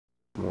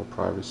more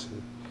privacy.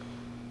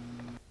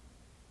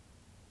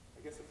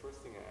 I guess the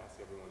first thing I ask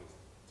everyone is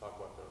talk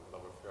about their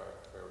love affair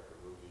with the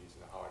movies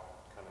and how it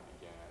kind of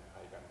began,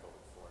 how you got involved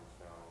with foreign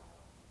film,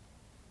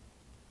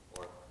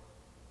 or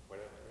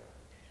whatever.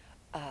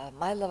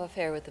 My love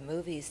affair with the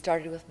movies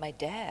started with my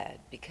dad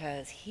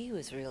because he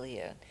was really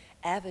an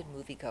avid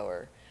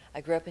moviegoer.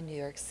 I grew up in New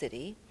York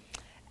City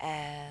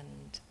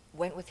and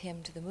went with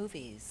him to the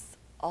movies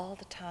all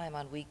the time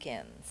on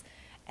weekends.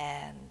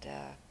 And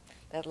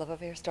that love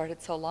affair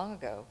started so long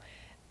ago.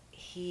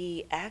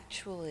 He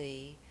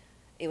actually,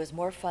 it was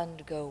more fun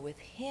to go with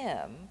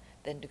him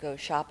than to go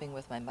shopping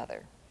with my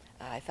mother.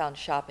 I found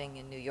shopping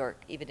in New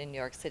York, even in New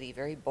York City,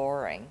 very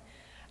boring,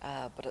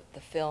 but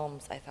the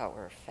films I thought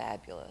were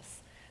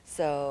fabulous.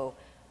 So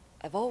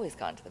I've always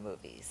gone to the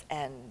movies.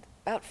 And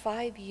about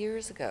 5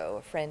 years ago,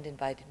 a friend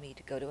invited me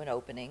to go to an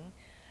opening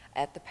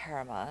at the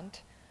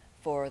Paramount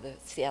for the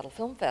Seattle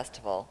Film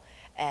Festival.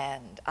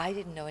 And I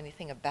didn't know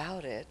anything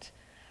about it,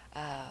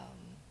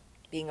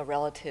 being a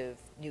relative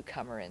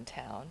newcomer in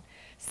town.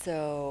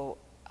 So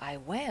I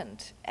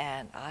went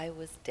and I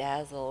was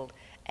dazzled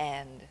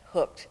and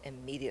hooked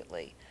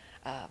immediately.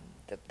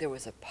 There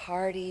was a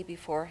party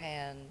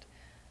beforehand.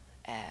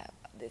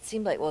 It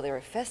seemed like, well, there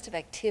were festive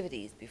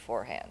activities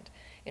beforehand,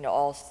 you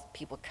know,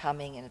 people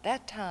coming. And at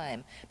that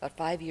time, about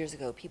 5 years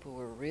ago, people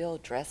were real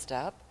dressed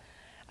up.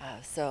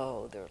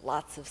 So there were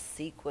lots of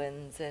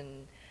sequins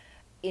and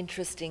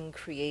interesting,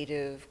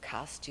 creative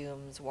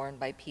costumes worn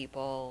by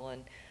people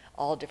and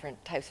all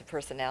different types of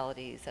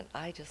personalities. And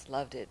I just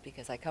loved it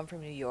because I come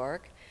from New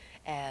York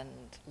and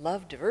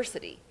love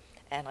diversity.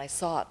 And I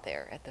saw it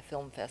there at the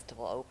film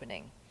festival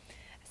opening.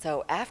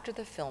 So after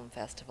the film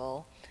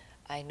festival,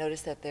 I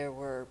noticed that there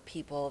were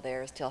people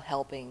there still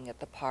helping at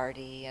the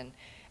party, and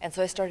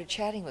so I started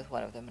chatting with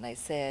one of them, and I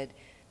said,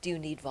 "Do you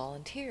need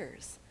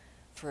volunteers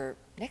for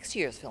next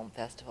year's film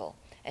festival?"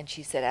 And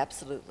she said,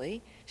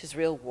 "Absolutely." She's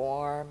real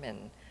warm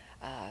and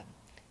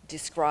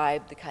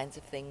described the kinds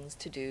of things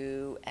to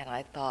do, and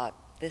I thought,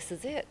 this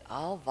is it.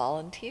 I'll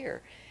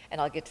volunteer,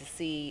 and I'll get to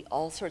see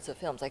all sorts of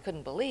films. I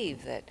couldn't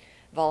believe that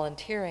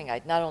volunteering,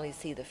 I'd not only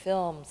see the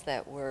films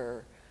that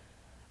were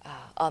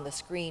on the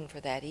screen for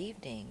that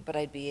evening, but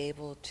I'd be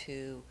able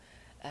to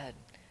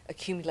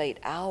accumulate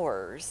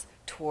hours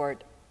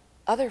toward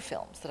other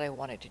films that I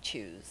wanted to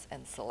choose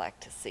and select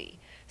to see.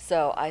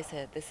 So I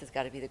said, this has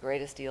got to be the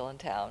greatest deal in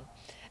town.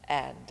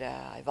 And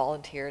I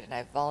volunteered, and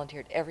I've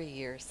volunteered every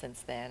year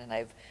since then, and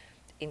I've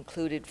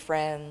included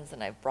friends,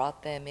 and I've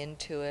brought them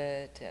into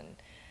it, and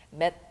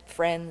met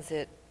friends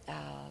at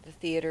the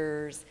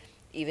theaters,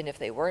 even if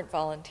they weren't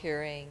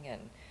volunteering.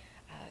 And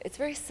it's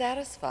very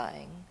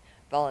satisfying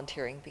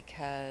volunteering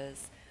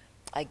because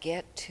I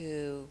get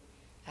to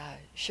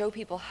show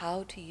people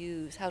how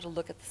to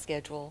look at the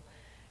schedule,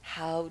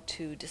 how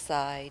to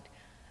decide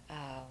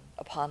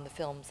upon the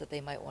films that they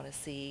might want to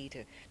see,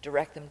 to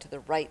direct them to the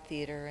right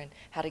theater, and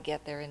how to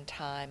get there in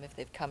time if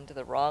they've come to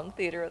the wrong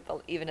theater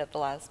even at the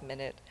last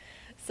minute.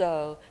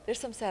 So there's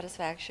some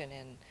satisfaction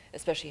in,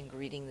 especially in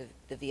greeting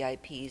the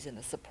VIPs and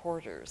the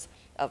supporters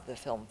of the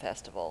film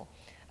festival,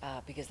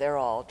 because they're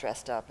all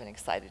dressed up and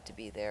excited to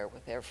be there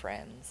with their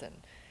friends,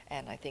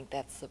 and I think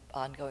that's the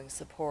ongoing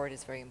support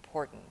is very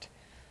important.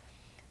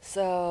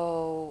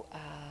 So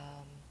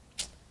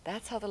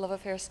that's how the love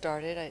affair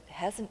started. It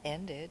hasn't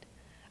ended.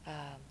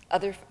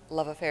 Other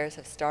love affairs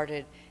have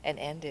started and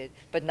ended,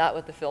 but not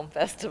with the film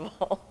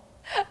festival.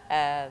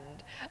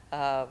 And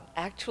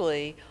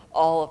actually,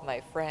 all of my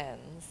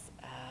friends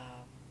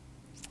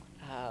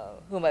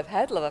whom I've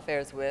had love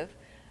affairs with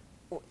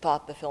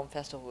thought the film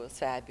festival was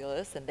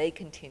fabulous, and they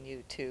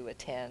continue to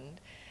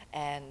attend.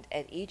 And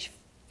at each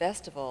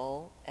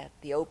festival, at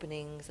the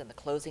openings and the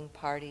closing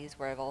parties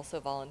where I've also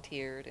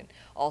volunteered, and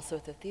also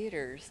at the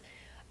theaters,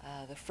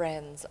 the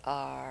friends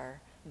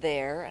are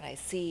there, and I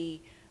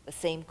see the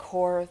same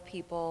core of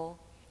people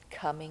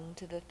coming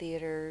to the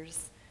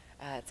theaters.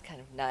 It's kind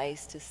of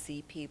nice to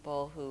see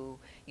people who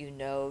you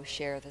know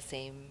share the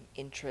same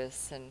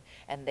interests,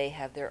 and they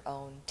have their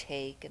own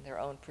take and their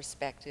own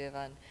perspective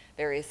on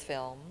various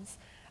films.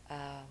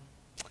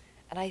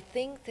 And I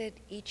think that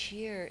each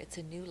year it's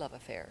a new love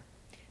affair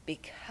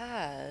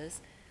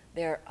because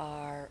there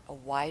are a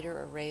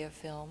wider array of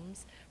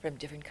films from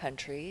different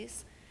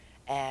countries,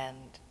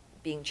 and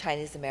being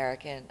Chinese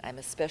American, I'm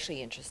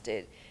especially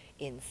interested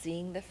in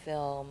seeing the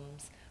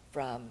films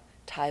from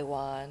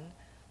Taiwan,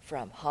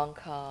 from Hong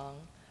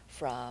Kong,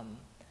 from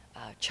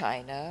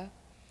China,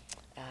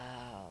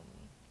 um,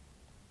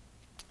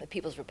 the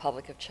People's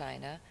Republic of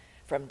China,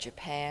 from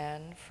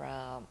Japan,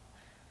 from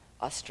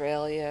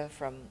Australia,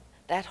 from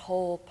that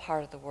whole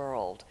part of the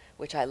world,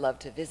 which I love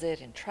to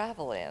visit and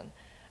travel in.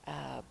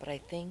 But I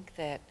think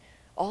that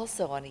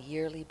also on a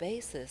yearly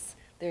basis,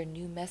 there are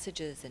new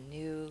messages and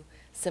new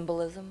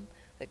symbolism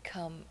that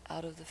come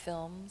out of the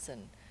films.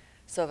 And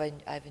so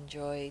I've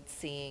enjoyed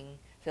seeing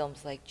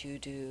films like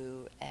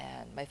Judo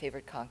and My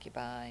Favorite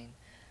Concubine,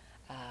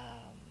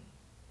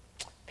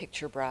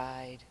 Picture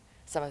Bride.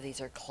 Some of these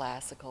are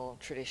classical,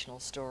 traditional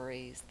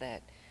stories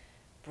that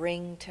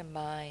bring to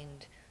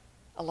mind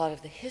a lot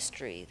of the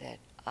history that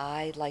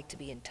I like to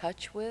be in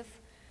touch with,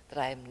 that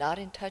I am not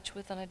in touch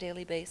with on a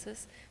daily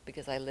basis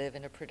because I live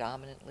in a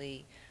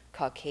predominantly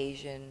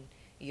Caucasian,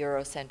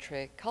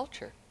 Eurocentric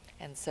culture.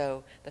 And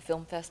so the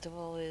film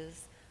festival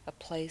is a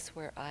place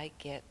where I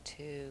get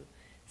to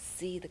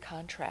see the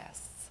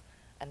contrasts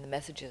and the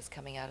messages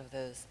coming out of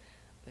those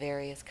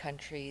various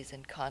countries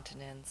and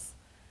continents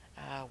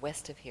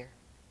west of here.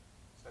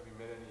 So have you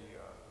met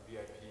any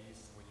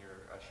VIPs when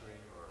you're ushering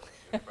or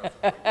in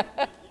the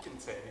festival? You can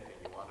say anything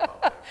you want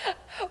about them,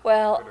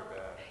 Well, good or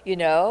bad. you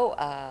know,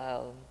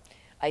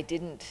 I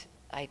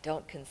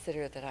don't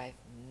consider that I've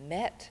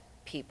met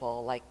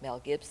people like Mel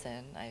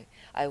Gibson.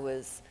 I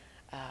was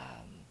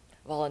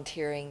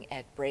volunteering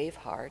at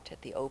Braveheart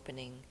at the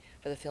opening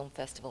for the film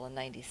festival in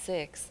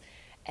 '96,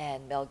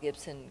 and Mel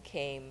Gibson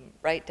came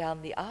right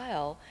down the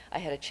aisle. I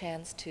had a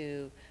chance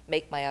to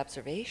make my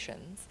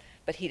observations,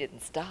 but he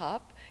didn't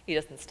stop. He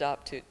doesn't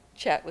stop to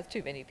chat with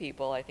too many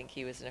people. I think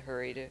he was in a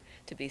hurry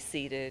to be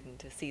seated and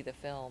to see the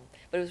film.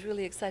 But it was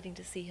really exciting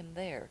to see him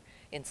there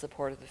in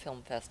support of the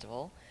film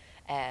festival.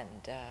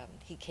 And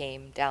he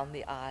came down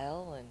the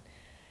aisle,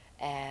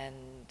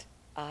 and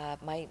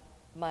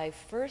my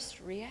first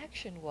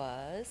reaction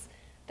was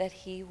that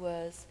he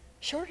was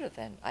shorter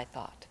than I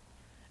thought.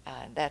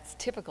 And that's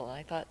typical. And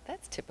I thought,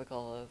 that's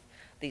typical of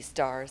these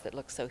stars that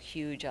look so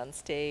huge on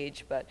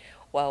stage. But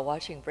while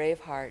watching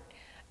Braveheart,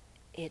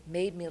 it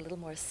made me a little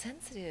more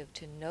sensitive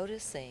to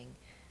noticing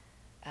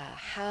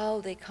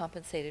how they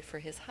compensated for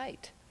his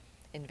height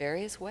in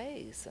various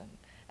ways.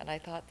 And I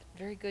thought,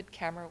 very good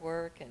camera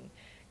work and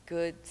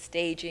good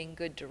staging,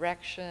 good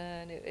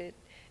direction. It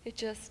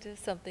just is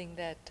something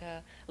that,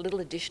 a little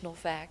additional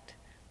fact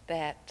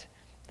that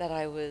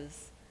I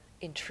was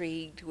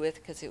intrigued with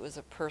because it was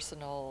a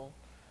personal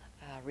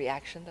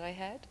reaction that I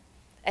had.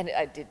 And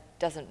it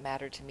doesn't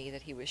matter to me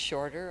that he was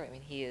shorter. I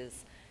mean,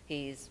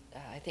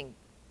 I think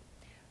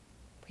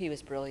he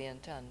was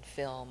brilliant on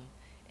film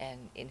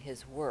and in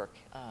his work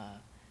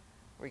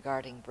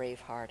regarding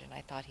Braveheart, and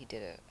I thought he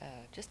did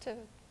just a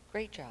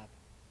great job.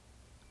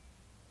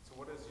 So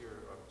what does your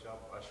job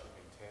ushering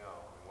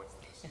entail? I mean, what's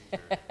the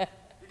procedure?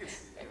 You can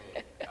see, I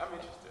mean, I'm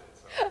interested.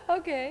 So.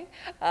 Okay.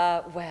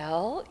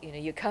 Well,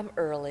 you come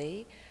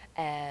early,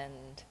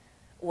 and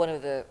one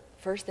of the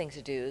first things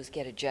to do is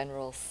get a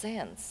general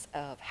sense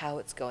of how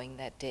it's going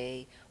that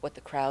day, what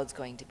the crowd's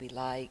going to be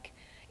like,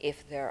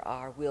 if there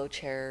are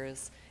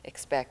wheelchairs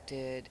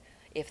expected,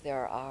 if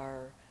there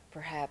are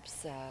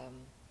perhaps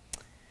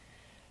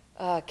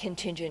a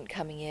contingent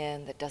coming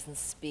in that doesn't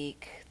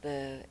speak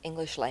the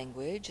English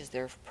language as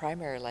their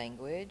primary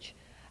language.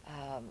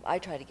 I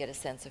try to get a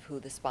sense of who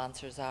the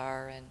sponsors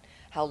are and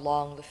how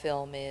long the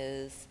film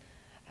is,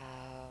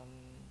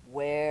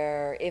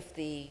 if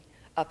the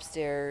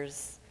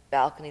upstairs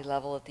balcony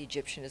level at the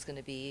Egyptian is going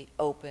to be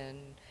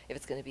open, if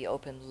it's going to be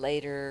open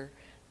later,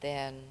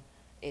 then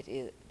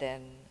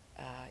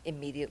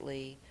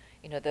immediately,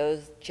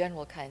 those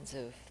general kinds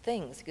of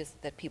things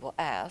that people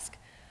ask.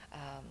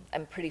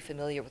 I'm pretty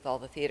familiar with all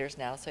the theaters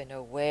now, so I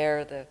know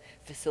where the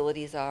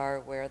facilities are,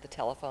 where the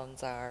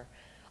telephones are,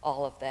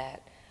 all of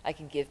that. I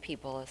can give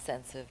people a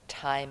sense of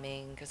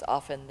timing, because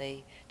often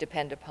they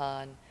depend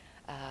upon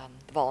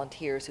the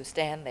volunteers who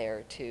stand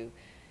there to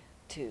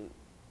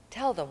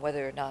tell them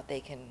whether or not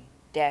they can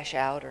dash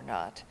out or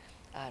not,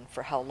 and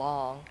for how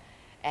long,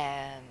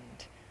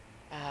 and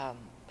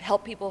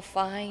help people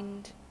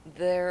find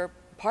their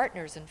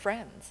partners and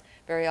friends.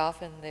 Very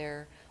often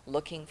they're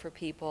looking for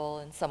people,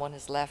 and someone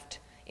has left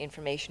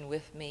information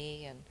with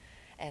me,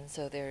 and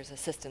so there's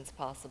assistance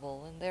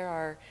possible. And there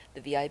are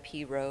the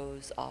VIP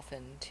rows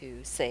often to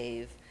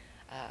save,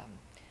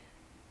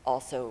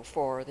 also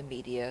for the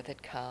media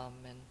that come,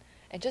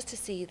 and just to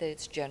see that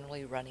it's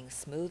generally running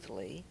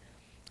smoothly.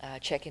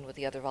 Check in with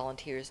the other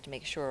volunteers to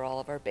make sure all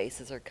of our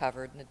bases are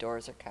covered and the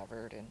doors are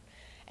covered,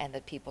 and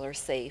that people are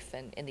safe.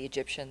 And in the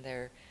Egyptian,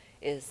 there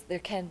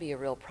can be a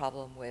real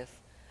problem with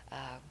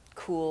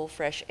cool,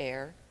 fresh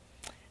air.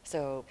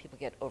 So people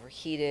get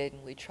overheated,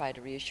 and we try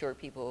to reassure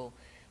people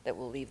that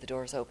we'll leave the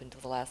doors open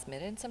till the last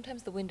minute. And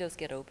sometimes the windows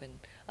get open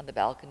on the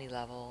balcony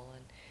level.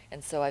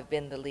 And so I've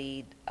been the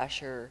lead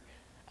usher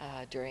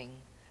during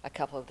a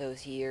couple of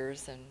those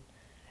years.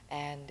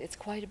 And it's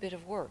quite a bit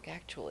of work,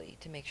 actually,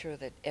 to make sure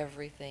that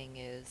everything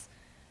is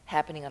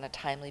happening on a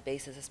timely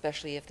basis,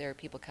 especially if there are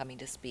people coming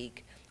to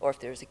speak or if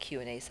there's a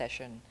Q&A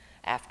session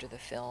after the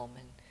film.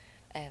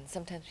 And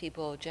sometimes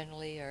people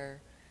generally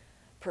are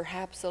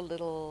perhaps a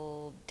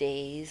little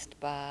dazed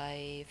by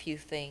a few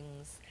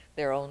things,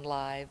 their own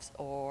lives,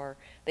 or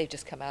they've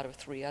just come out of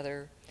 3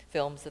 other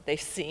films that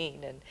they've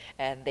seen,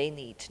 and they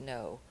need to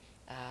know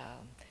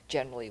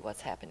generally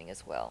what's happening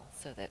as well,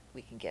 so that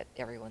we can get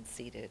everyone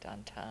seated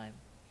on time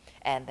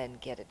and then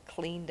get it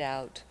cleaned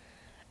out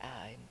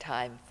in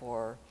time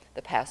for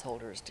the pass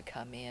holders to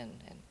come in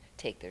and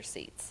take their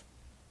seats.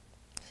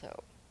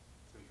 So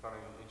you found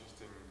any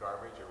interesting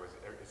garbage, or is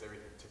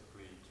everything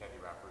typically candy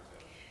wrappers?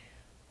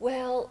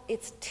 Well,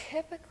 it's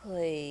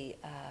typically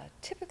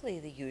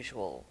the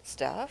usual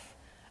stuff.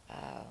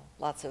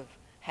 Lots of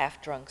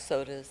half-drunk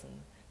sodas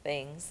and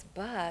things,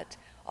 but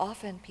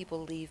often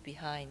people leave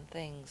behind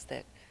things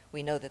that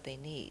we know that they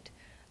need.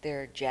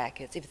 Their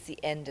jackets, if it's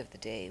the end of the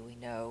day, we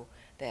know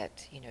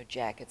that,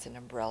 jackets and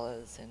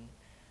umbrellas and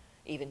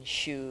even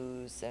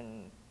shoes,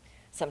 and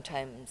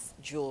sometimes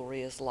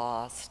jewelry is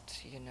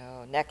lost,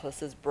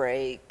 necklaces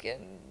break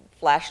and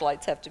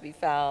flashlights have to be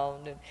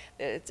found, and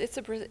it's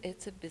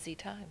a busy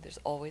time. There's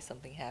always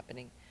something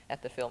happening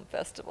at the film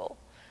festival.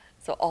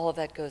 So all of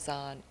that goes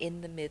on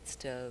in the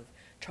midst of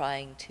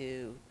trying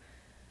to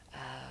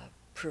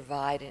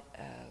provide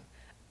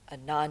a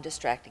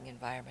non-distracting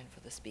environment for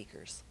the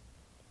speakers.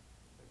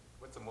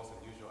 What's the most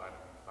unusual item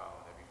you found?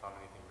 Have you found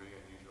anything really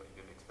unusual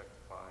you didn't expect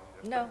to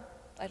find? No,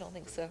 I don't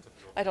think so.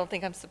 I don't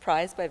think I'm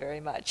surprised by very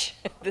much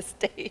at this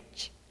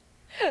stage.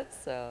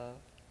 So.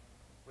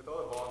 With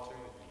all the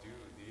volunteering that you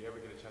do you ever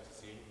get a chance to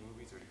see any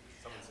movies, or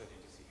someone said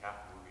you just see half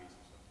movies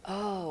or something?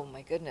 Oh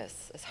my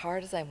goodness! As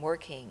hard as I'm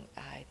working,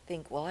 I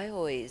think. Well, I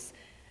always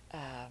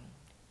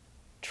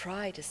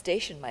try to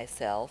station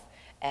myself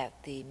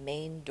at the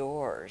main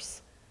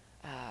doors,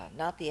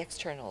 not the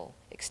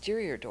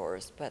exterior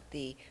doors, but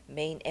the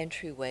main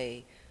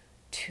entryway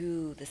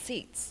to the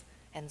seats.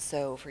 And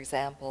so, for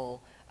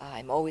example,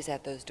 I'm always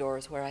at those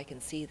doors where I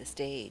can see the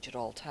stage at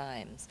all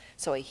times.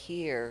 So I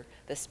hear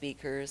the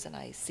speakers and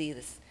I see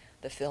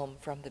the film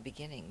from the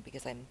beginning,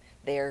 because I'm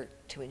there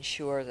to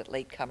ensure that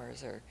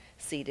latecomers are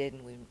seated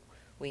and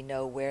we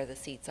know where the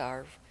seats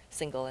are,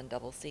 single and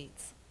double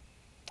seats.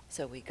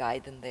 So we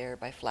guide them there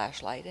by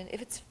flashlight. And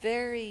if it's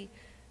very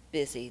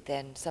busy,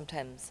 then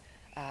sometimes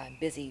I'm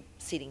busy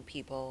seating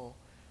people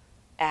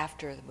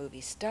after the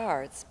movie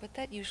starts, but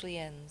that usually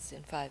ends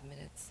in 5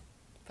 minutes,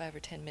 5 or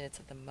 10 minutes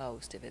at the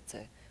most if it's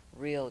a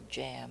real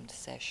jammed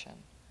session.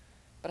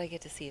 But I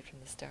get to see it from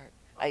the start.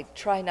 I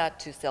try not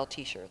to sell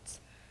T-shirts,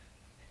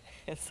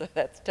 and so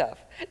that's tough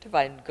to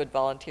find good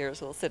volunteers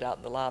who will sit out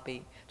in the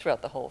lobby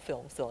throughout the whole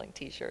film selling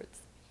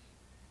T-shirts.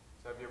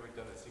 So have you ever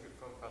done the Secret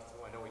Film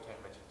Festival? I know we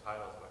can't mention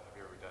titles, but have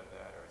you ever done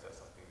that, or is that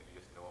something that you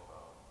just know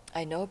about?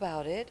 I know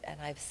about it, and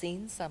I've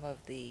seen some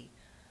of the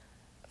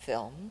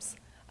films,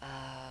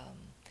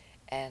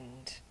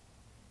 and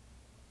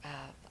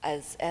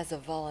as a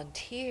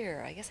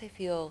volunteer, I guess I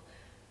feel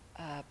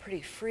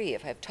pretty free.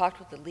 If I've talked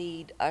with the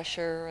lead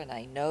usher and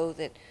I know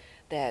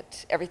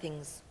that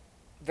everything's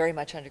very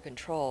much under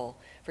control.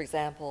 For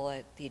example,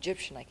 at the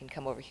Egyptian, I can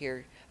come over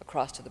here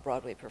across to the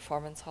Broadway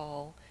Performance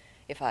Hall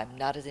if I'm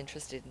not as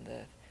interested in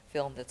the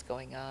film that's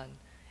going on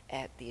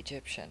at the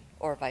Egyptian,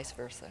 or vice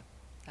versa.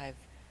 I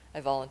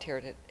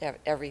volunteered at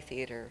every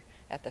theater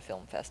at the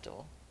film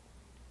festival.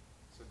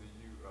 So do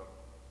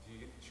you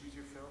get to choose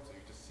your films, or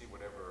you just see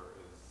whatever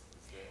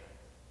is there?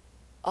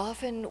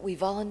 Often we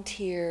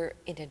volunteer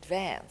in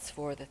advance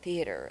for the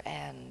theater,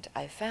 and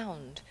I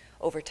found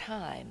over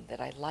time that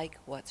I like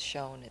what's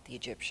shown at the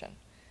Egyptian.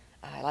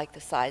 I like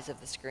the size of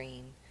the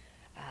screen,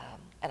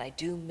 and I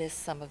do miss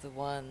some of the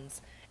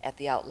ones at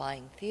the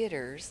outlying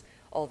theaters,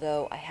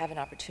 although I have an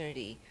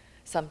opportunity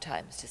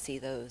sometimes to see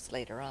those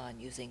later on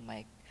using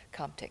my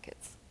comp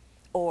tickets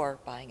or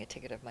buying a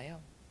ticket of my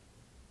own.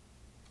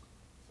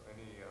 So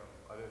any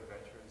other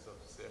adventures of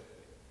SIFF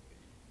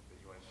that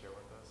you want to share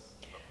with us?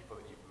 About people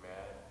that you've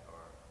met, or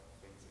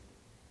things that,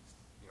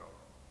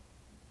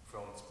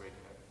 films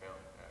breaking at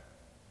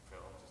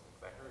films, just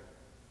things. I heard,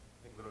 I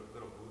think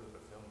little Buddha,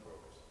 the film broke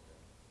or something.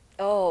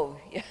 Oh,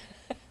 yeah.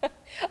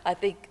 I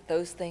think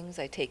those things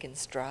I take in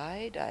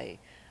stride.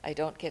 I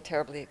don't get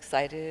terribly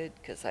excited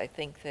because I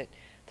think that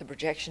the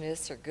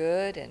projectionists are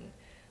good and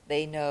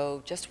they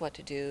know just what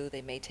to do.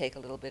 They may take a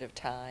little bit of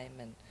time,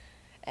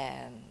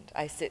 and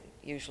I sit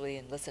usually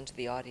and listen to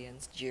the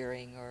audience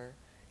jeering or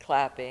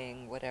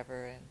clapping,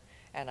 whatever,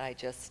 and I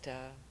just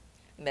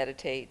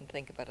meditate and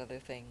think about other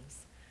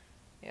things.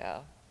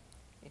 Yeah,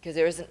 because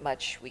there isn't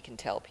much we can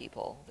tell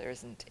people. There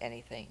isn't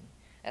anything,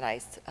 and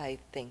I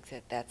think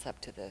that that's up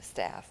to the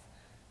staff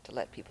to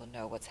let people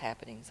know what's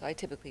happening. So I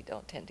typically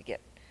don't tend to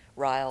get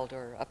riled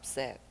or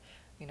upset.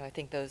 I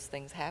think those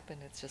things happen.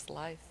 It's just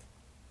life.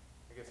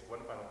 I guess one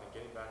final thing,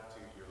 getting back to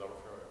your love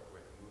affair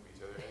with movies,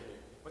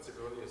 what's the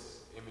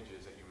earliest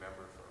images that you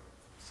remember from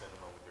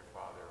cinema with your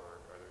father, or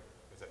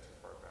is that too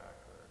far back?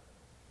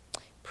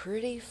 Or?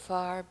 Pretty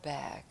far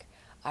back.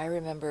 I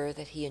remember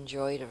that he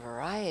enjoyed a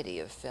variety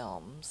of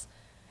films,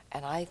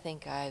 and I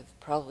think I've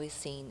probably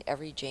seen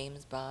every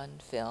James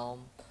Bond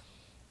film.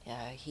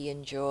 He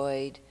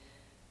enjoyed,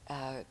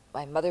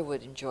 my mother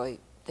would enjoy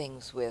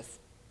things with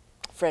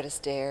Fred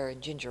Astaire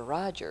and Ginger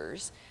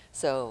Rogers,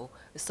 so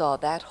we saw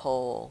that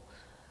whole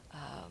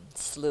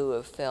slew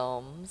of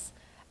films,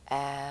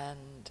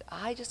 and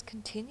I just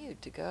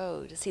continued to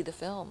go to see the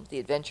films, the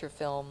adventure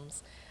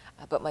films,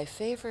 but my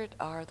favorite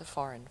are the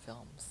foreign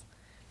films.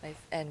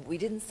 And we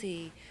didn't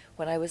see,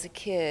 when I was a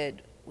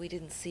kid, we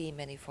didn't see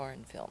many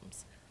foreign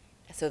films.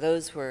 So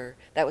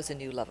that was a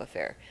new love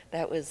affair.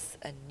 That was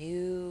a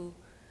new,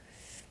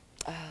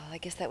 I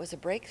guess that was a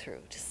breakthrough,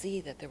 to see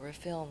that there were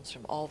films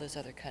from all those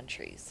other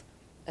countries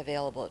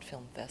available at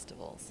film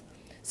festivals.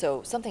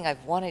 So something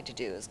I've wanted to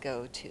do is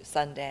go to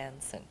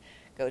Sundance and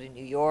go to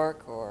New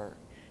York or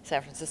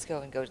San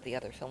Francisco and go to the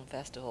other film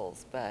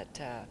festivals, but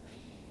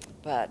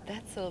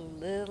that's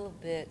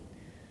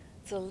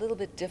it's a little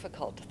bit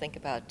difficult to think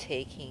about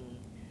taking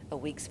a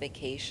week's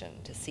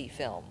vacation to see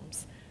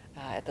films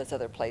at those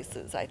other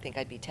places. I think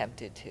I'd be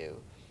tempted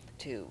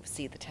to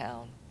see the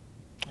town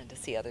and to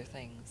see other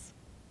things.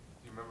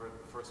 Do you remember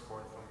the first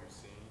foreign film you've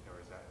seen, or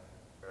is that,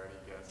 or any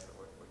guess at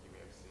what you may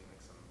have seen,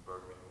 like some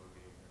Bergman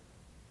movie?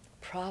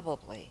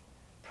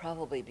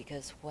 Probably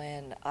because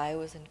when I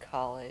was in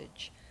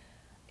college,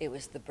 it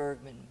was the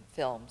Bergman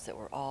films that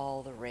were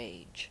all the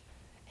rage,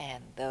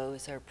 and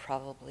those are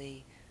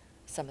probably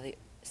some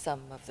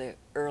of the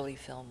early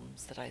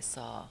films that I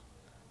saw,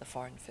 the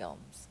foreign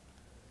films.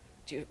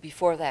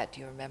 Before that,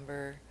 do you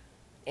remember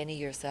any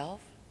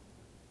yourself?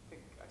 I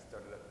think I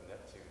started at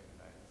Neptune,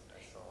 and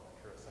I saw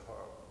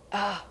Kurosawa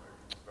Ah,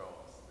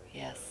 films.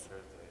 yes.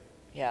 Thursday.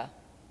 Yeah.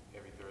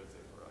 Every Thursday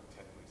for like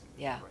 10 weeks.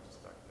 Yeah. I just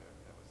started there.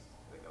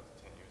 I think that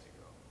was 10 years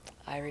ago.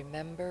 I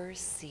remember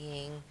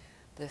seeing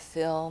the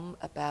film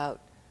about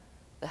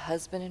the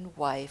husband and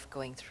wife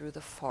going through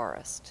the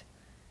forest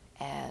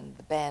and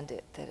the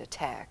bandit that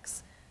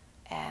attacks,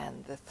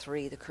 and the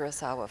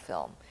Kurosawa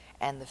film,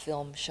 and the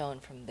film shown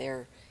from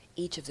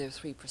each of their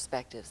three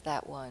perspectives.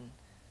 That one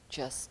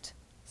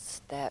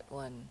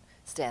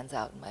stands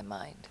out in my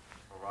mind.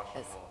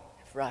 As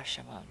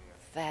Rashomon, Yeah.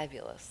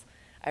 fabulous.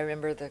 I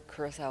remember the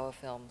Kurosawa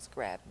films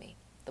grabbed me,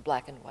 the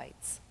black and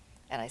whites,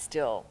 and I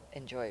still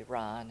enjoy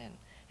Ron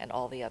and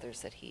all the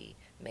others that he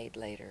made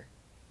later.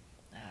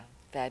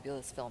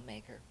 Fabulous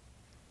filmmaker,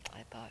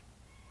 I thought.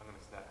 I'm going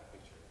to snap a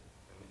picture.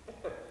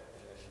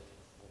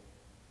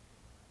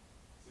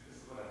 See, this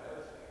is what I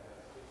noticed. I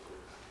have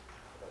pictures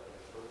that I can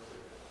refer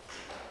to.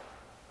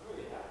 I'm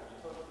really happy.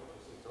 You told some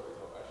interesting stories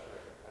about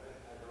ushering. I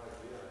had no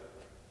idea.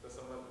 So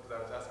someone, because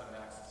I was asking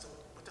Max, so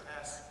what do I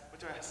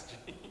ask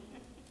Gene?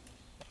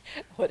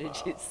 What did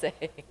you say?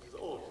 He goes,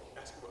 oh,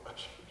 ask him about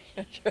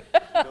ushering. He knows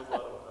a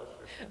lot about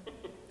ushering.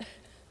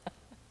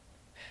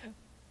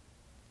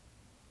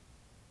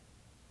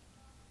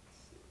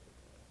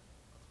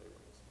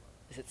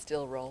 Is it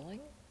still rolling?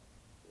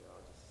 Yeah,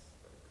 I'll just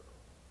let it go.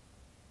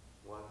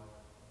 1,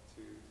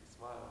 2,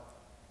 smile.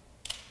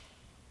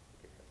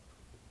 Okay,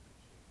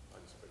 I'll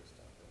just better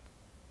stop there.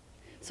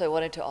 So I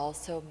wanted to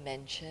also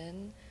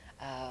mention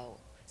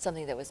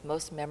something that was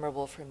most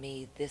memorable for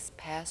me this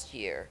past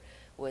year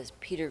was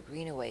Peter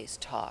Greenaway's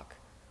talk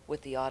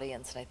with the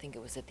audience, and I think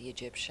it was at the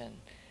Egyptian.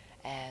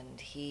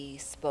 And he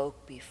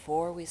spoke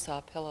before we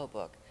saw Pillow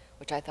Book,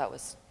 which I thought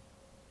was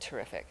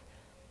terrific,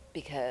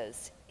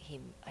 because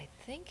I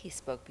think he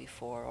spoke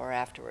before or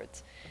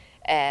afterwards,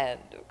 and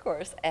of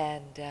course,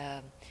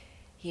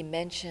 he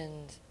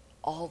mentioned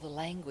all the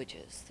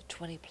languages, the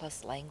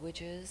 20+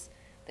 languages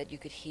that you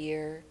could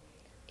hear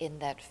in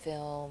that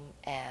film,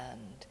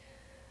 and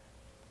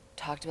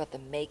talked about the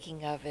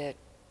making of it.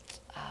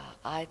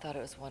 I thought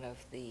it was one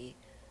of the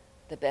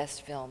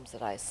best films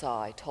that I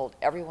saw. I told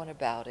everyone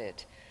about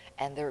it,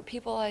 and there were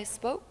people I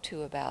spoke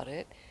to about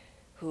it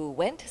who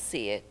went to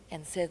see it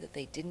and said that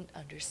they didn't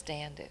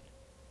understand it.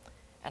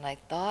 And I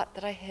thought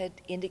that I had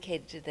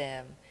indicated to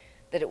them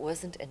that it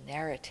wasn't a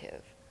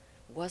narrative,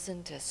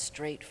 wasn't a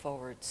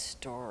straightforward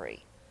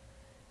story,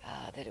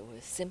 that it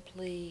was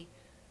simply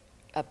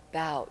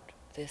about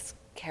this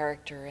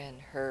character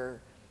and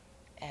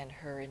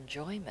her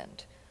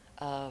enjoyment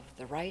of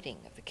the writing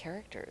of the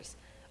characters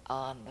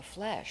on the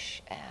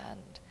flesh.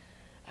 And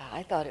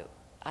I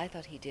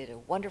thought he did a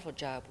wonderful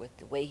job with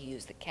the way he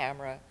used the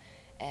camera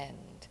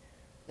and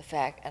the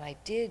fact, and I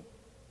did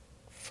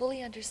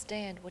fully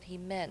understand what he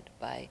meant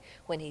by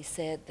when he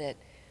said that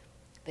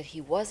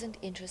he wasn't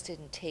interested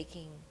in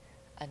taking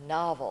a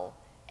novel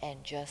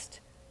and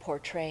just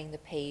portraying the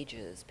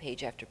pages,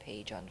 page after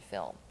page on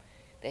film,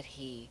 that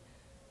he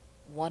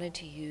wanted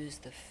to use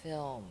the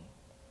film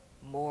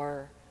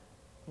more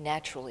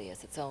naturally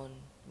as its own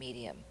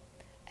medium,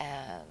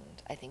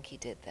 and I think he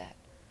did that.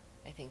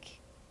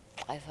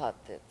 I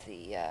thought that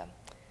the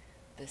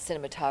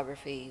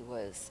cinematography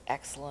was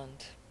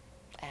excellent,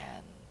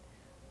 and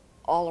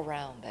all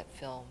around that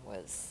film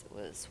was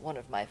one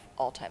of my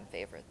all-time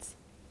favorites.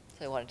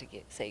 So I wanted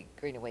to say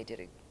Greenaway did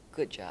a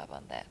good job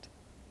on that.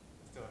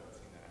 Still haven't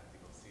seen that. I have to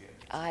go see it.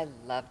 I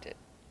loved it.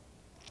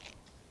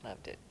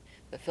 Loved it.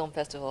 The film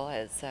festival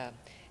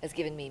has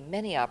given me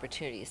many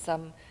opportunities.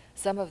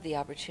 Some of the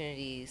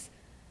opportunities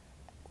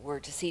were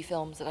to see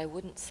films that I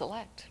wouldn't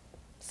select.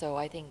 So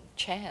I think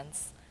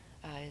chance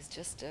is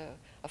just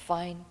a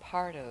fine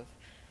part of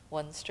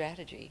one's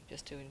strategy,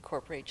 just to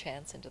incorporate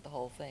chance into the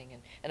whole thing.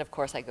 And of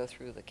course I go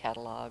through the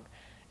catalog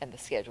and the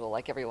schedule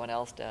like everyone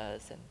else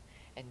does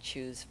and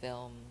choose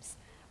films.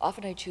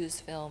 Often I choose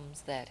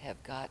films that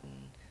have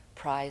gotten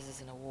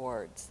prizes and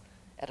awards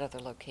at other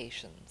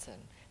locations,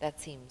 and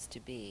that seems to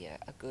be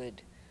a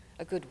good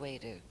way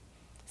to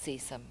see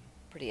some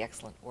pretty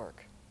excellent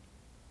work.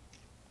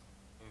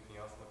 Anything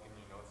else in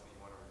your notes that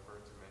you want to refer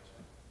to,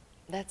 mention?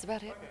 That's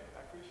about it. Okay,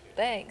 I appreciate it.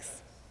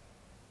 Thanks.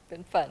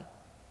 Been fun.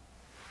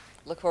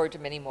 Look forward to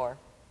many more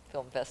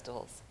film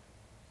festivals.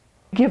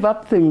 Give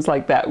up things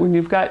like that when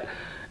you've got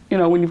you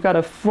know, when you've got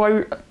a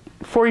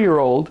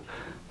four-year-old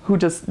who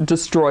just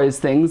destroys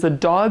things, a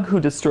dog who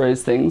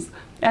destroys things,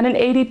 and an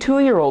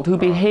 82-year-old who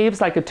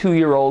behaves like a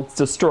 2-year-old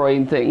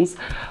destroying things.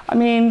 I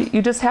mean,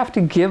 you just have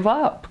to give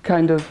up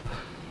kind of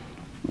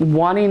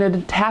wanting an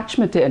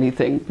attachment to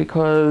anything,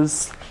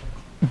 because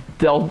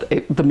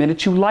the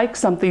minute you like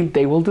something,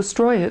 they will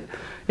destroy it.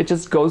 It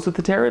just goes with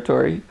the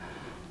territory.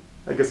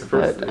 I guess the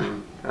first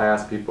thing I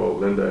ask people,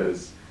 Linda,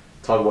 is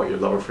talk about your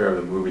love affair of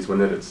the movies. When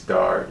did it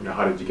start? You know,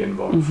 how did you get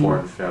involved in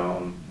foreign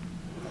film?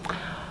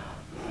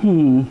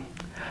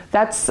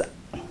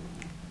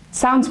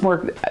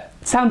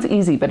 Sounds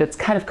easy, but it's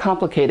kind of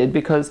complicated,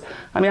 because,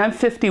 I mean, I'm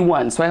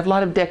 51, so I have a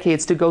lot of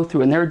decades to go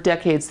through, and there are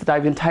decades that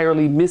I've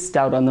entirely missed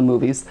out on the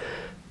movies,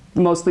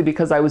 mostly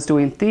because I was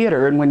doing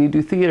theater, and when you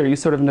do theater, you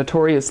sort of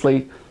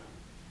notoriously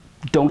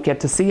don't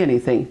get to see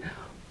anything.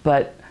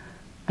 But,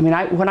 I mean,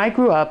 when I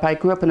grew up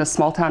in a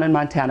small town in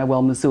Montana,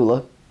 well,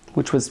 Missoula,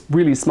 which was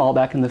really small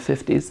back in the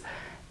 50s,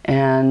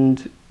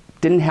 and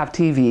didn't have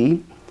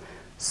TV,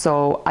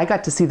 so I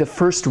got to see the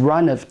first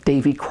run of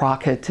Davy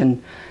Crockett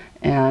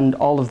and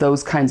all of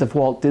those kinds of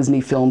Walt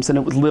Disney films, and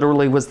it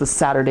literally was the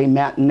Saturday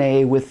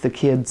matinee with the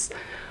kids,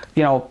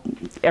 you know,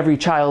 every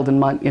child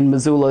in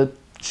Missoula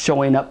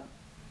showing up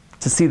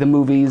to see the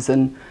movies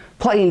and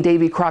playing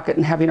Davy Crockett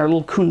and having our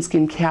little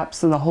coonskin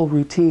caps and the whole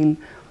routine.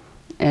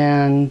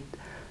 And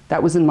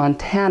that was in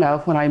Montana.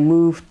 When I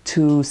moved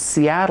to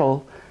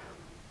Seattle,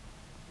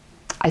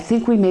 I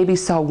think we maybe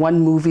saw one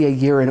movie a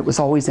year, and it was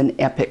always an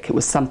epic. It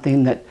was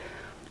something that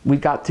we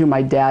got through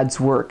my dad's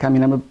work. I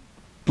mean, I'm a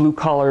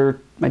blue-collar,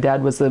 my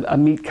dad was a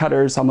meat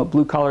cutter, so I'm a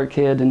blue-collar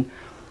kid, and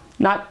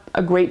not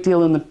a great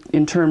deal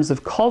in terms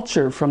of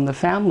culture from the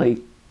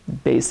family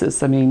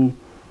basis. I mean,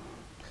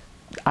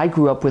 I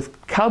grew up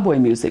with cowboy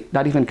music,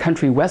 not even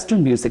country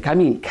western music. I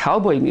mean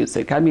cowboy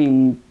music. I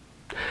mean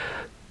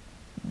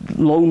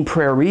Lone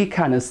Prairie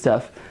kind of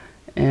stuff.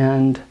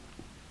 And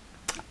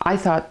I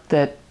thought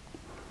that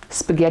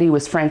spaghetti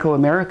was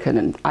Franco-American,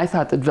 and I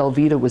thought that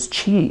Velveeta was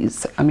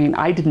cheese. I mean,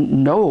 I didn't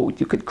know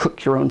you could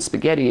cook your own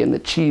spaghetti and the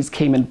cheese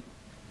came in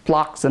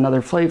blocks and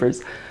other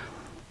flavors.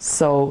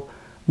 So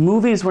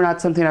movies were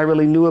not something I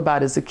really knew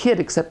about as a kid,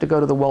 except to go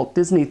to the Walt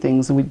Disney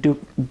things, and we'd do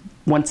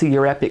once a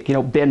year epic, you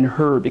know,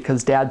 Ben-Hur,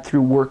 because Dad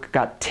through work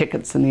got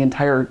tickets and the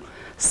entire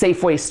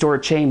Safeway store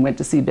chain went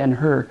to see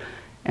Ben-Hur,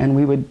 and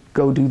we would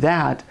go do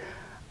that.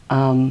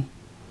 When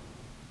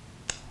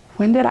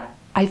did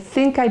I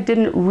think I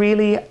didn't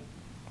really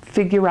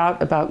figure out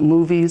about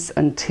movies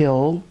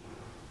until,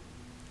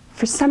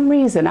 for some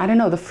reason, I don't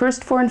know, the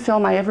first foreign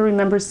film I ever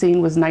remember seeing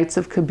was Nights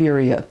of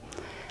Cabiria.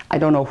 I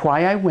don't know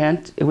why I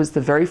went. It was the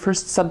very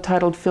first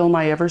subtitled film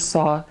I ever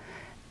saw,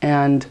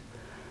 and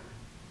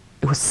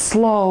it was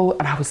slow,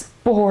 and I was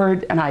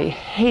bored, and I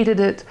hated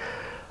it.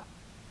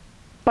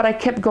 But I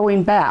kept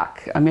going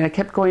back. I mean, I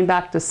kept going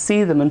back to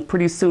see them, and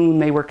pretty soon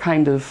they were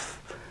kind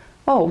of,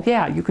 oh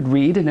yeah, you could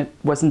read, and it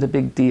wasn't a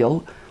big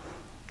deal.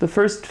 The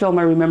first film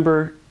I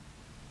remember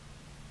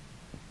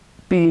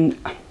being,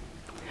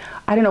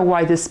 I don't know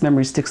why this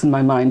memory sticks in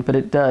my mind, but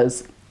it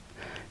does.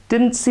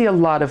 Didn't see a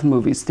lot of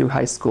movies through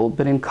high school,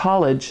 but in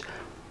college,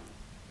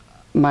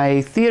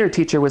 my theater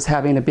teacher was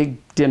having a big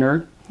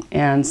dinner,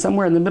 and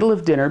somewhere in the middle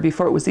of dinner,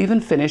 before it was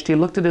even finished, he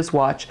looked at his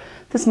watch.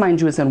 This,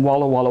 mind you, is in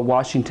Walla Walla,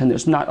 Washington.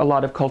 There's not a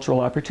lot of cultural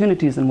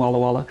opportunities in Walla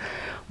Walla,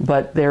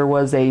 but there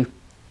was a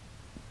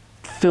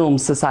film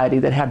society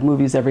that had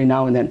movies every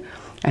now and then.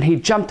 And he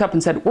jumped up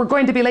and said, "We're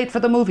going to be late for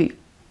the movie."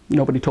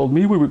 Nobody told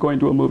me we were going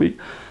to a movie.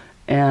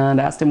 And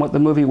asked him what the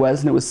movie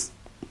was, and it was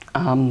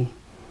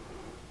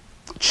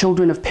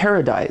Children of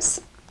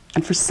Paradise.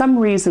 And for some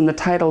reason, the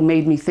title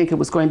made me think it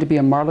was going to be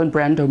a Marlon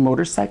Brando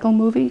motorcycle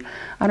movie.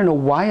 I don't know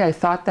why I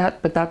thought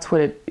that, but that's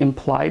what it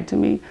implied to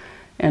me.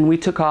 And we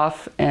took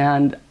off,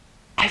 and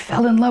I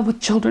fell in love with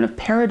Children of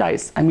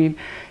Paradise. I mean,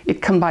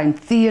 it combined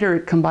theater,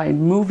 it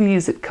combined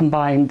movies, it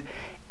combined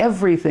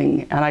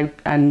everything.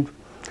 And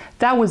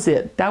that was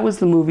it. That was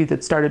the movie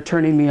that started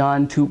turning me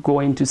on to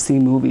going to see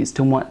movies,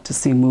 to want to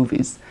see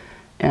movies.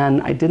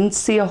 And I didn't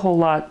see a whole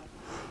lot.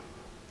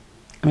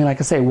 I mean, like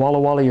I say, Walla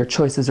Walla, your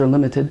choices are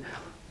limited.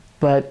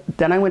 But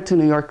then I went to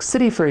New York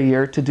City for a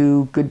year to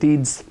do Good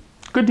Deeds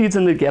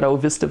in the Ghetto,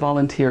 Vista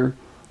Volunteer.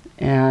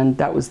 And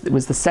it was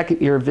the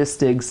second year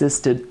Vista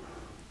existed.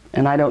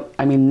 And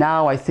I mean,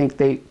 now I think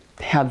they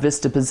have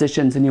Vista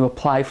positions and you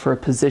apply for a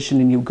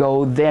position and you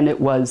go. Then it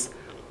was,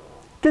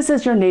 this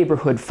is your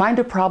neighborhood, find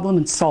a problem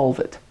and solve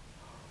it.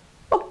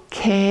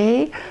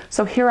 Okay,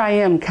 so here I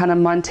am, kind of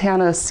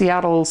Montana,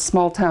 Seattle,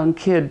 small town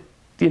kid,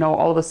 you know,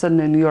 all of a sudden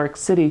in New York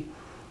City,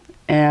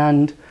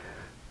 and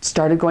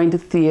started going to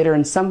theater,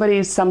 and somebody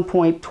at some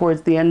point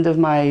towards the end of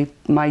my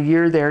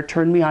year there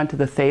turned me on to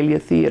the Thalia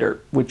Theater,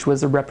 which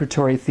was a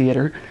repertory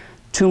theater.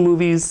 Two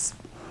movies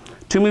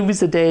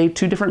a day,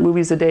 2 different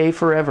movies a day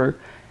forever.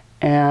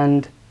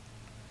 And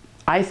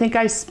I think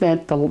I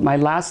spent my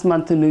last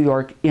month in New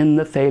York in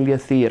the Thalia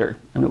Theater,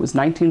 and it was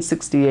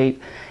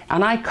 1968.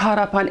 And I caught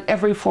up on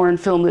every foreign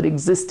film that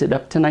existed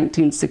up to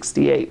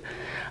 1968.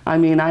 I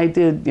mean, I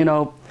did, you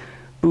know,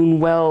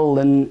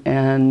 Buñuel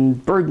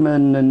and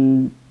Bergman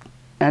and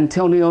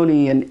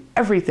Antonioni and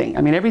everything.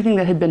 I mean, everything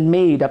that had been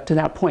made up to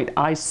that point,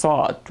 I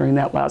saw during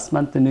that last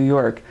month in New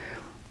York.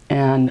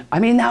 And I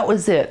mean, that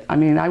was it. I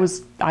mean, I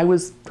was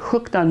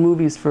hooked on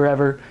movies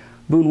forever.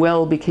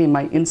 Buñuel became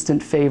my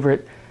instant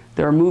favorite.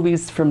 There are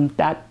movies from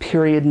that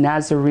period.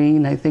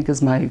 Nazarene, I think,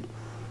 is my,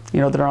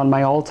 that are on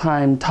my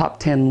all-time top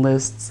 10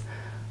 lists.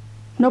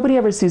 Nobody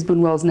ever sees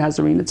Buñuel's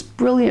Nazarene. It's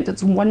brilliant.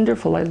 It's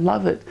wonderful. I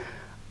love it.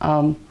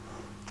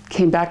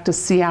 Came back to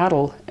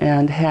Seattle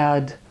and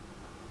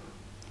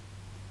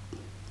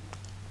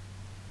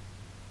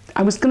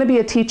I was going to be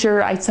a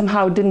teacher. I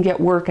somehow didn't get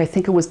work. I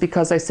think it was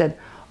because I said,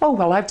 oh,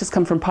 well, I've just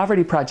come from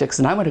poverty projects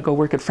and I want to go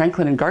work at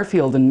Franklin and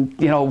Garfield and,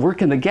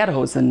 work in the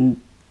ghettos.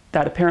 And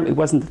that apparently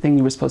wasn't the thing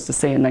you were supposed to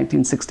say in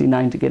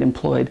 1969 to get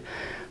employed.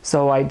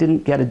 So I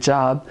didn't get a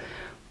job,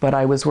 but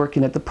I was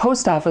working at the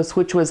post office,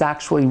 which was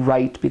actually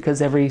right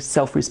because every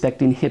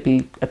self-respecting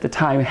hippie at the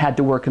time had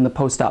to work in the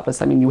post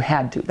office. I mean, you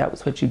had to. That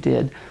was what you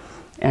did.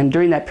 And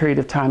during that period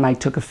of time, I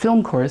took a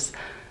film course.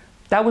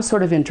 That was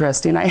sort of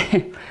interesting.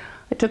 I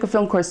took a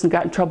film course and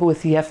got in trouble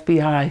with the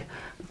FBI.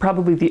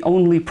 Probably the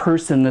only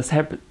person this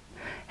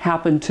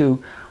happened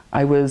to.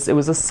 It was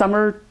a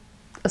summer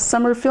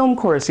film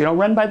course,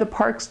 run by the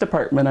Parks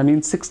Department. I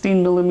mean,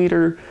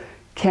 16mm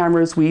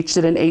cameras. We each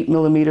did an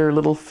 8mm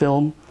little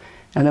film,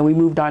 and then we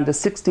moved on to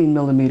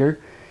 16mm.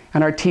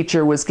 And our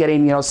teacher was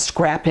getting,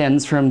 scrap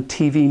ends from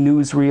TV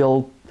news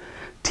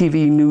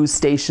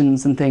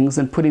stations and things,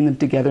 and putting them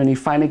together. And he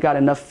finally got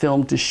enough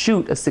film to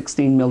shoot a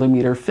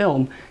 16mm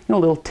film, a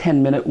little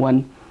 10-minute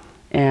one.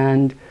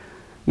 And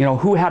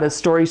who had a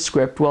story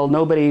script? Well,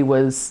 nobody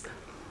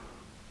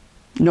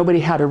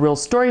had a real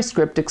story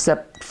script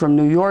except from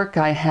New York.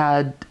 I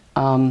had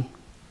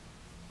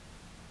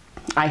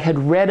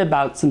read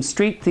about some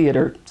street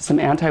theater, some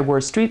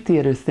anti-war street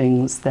theater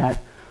things that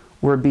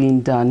were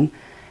being done,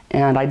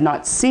 and I'd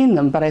not seen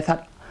them, but I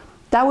thought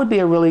that would be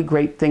a really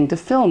great thing to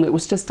film. It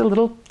was just a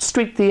little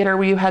street theater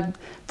where you had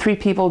 3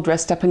 people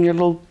dressed up in your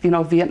little,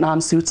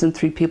 Vietnam suits and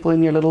 3 people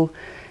in your little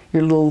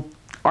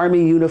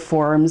army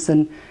uniforms,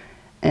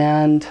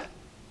 and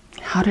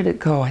how did it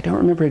go? I don't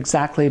remember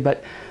exactly,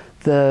 but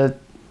the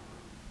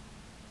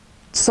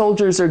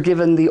soldiers are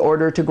given the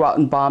order to go out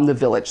and bomb the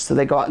village. So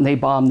they go out and they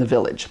bomb the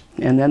village.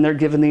 And then they're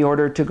given the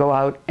order to go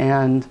out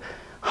and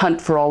hunt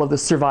for all of the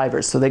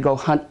survivors. So they go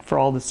hunt for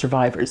all the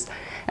survivors.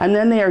 And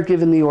then they are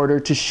given the order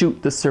to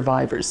shoot the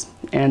survivors.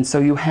 And so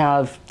you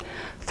have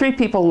 3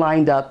 people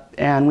lined up,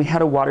 and we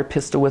had a water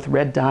pistol with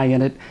red dye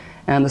in it.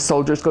 And the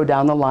soldiers go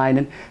down the line,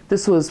 and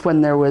this was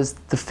when there was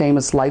the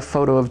famous life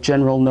photo of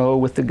General No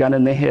with the gun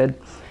in the head.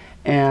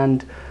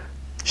 And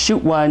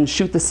shoot one,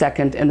 shoot the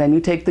second, and then you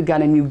take the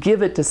gun and you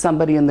give it to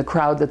somebody in the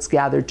crowd that's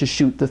gathered to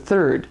shoot the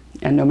third.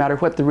 And no matter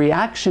what the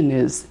reaction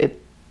is,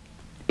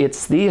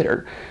 it's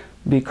theater,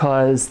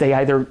 because they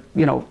either,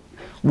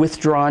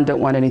 withdraw and don't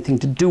want anything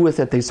to do with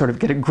it. They sort of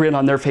get a grin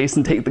on their face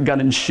and take the gun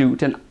and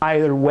shoot. And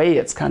either way,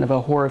 it's kind of a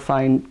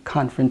horrifying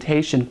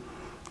confrontation.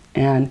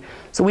 And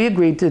so he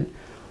agreed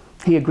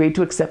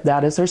to accept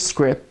that as our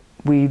script.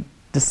 We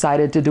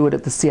decided to do it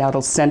at the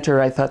Seattle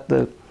Center. I thought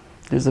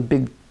there's a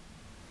big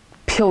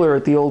pillar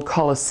at the old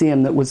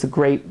Coliseum that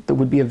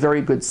would be a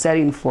very good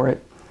setting for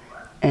it.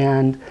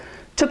 And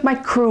took my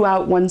crew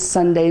out one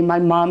Sunday. My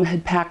mom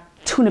had packed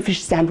tuna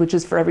fish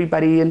sandwiches for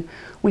everybody, and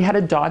we had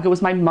a dog. It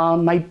was my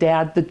mom, my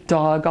dad, the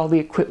dog, all the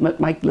equipment,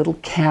 my little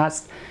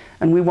cast,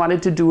 and we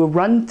wanted to do a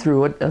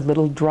run-through, a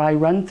little dry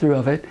run-through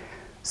of it.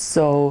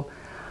 So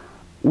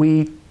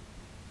we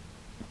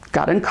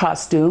got in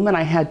costume, and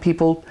I had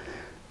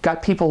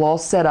got people all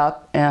set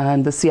up,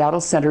 and the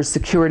Seattle Center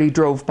security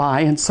drove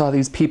by and saw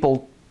these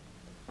people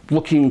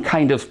looking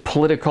kind of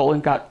political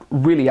and got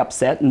really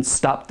upset and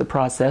stopped the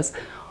process,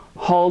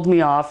 hauled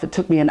me off. It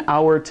took me an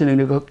hour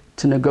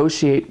to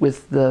negotiate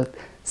with the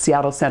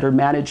Seattle Center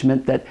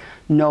management that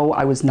no,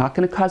 I was not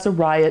going to cause a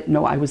riot.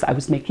 No, I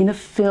was making a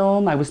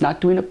film. I was not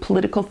doing a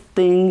political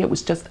thing. It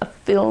was just a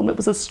film. It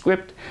was a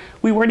script.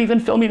 We weren't even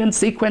filming in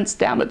sequence,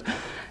 damn it.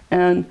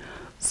 And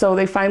so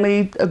they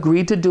finally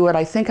agreed to do it.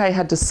 I think I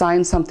had to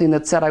sign something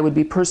that said I would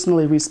be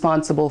personally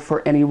responsible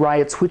for any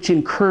riots which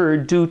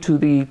incurred due to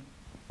the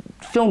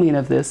filming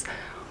of this.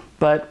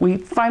 But we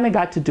finally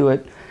got to do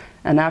it.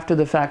 And after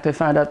the fact, I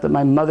found out that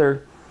my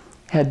mother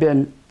had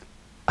been,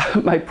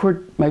 my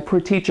poor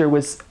teacher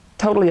was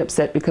totally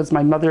upset because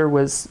my mother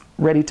was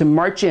ready to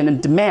march in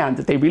and demand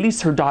that they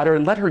release her daughter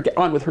and let her get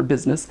on with her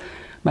business.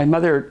 My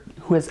mother,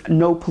 who has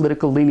no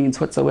political leanings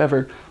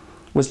whatsoever,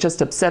 was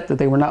just upset that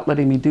they were not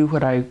letting me do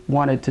what I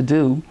wanted to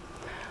do.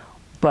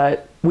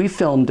 But we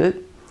filmed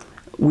it.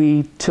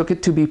 We took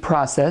it to be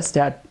processed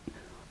at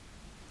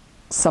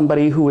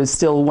somebody who is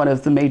still one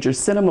of the major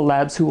cinema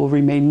labs who will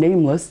remain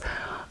nameless.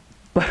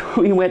 But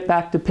we went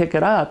back to pick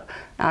it up.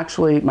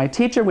 Actually, my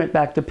teacher went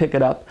back to pick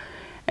it up,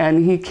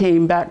 and he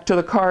came back to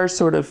the car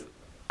sort of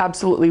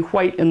absolutely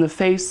white in the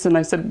face, and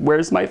I said,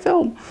 "Where's my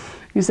film?"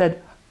 He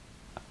said,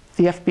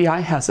 "The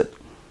FBI has it."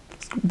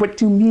 "What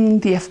do you mean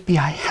the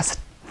FBI has it?"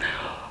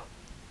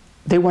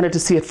 "They wanted to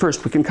see it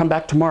first. We can come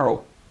back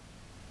tomorrow."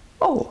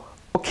 oh,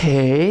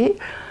 okay.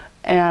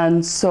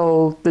 And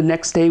so the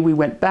next day we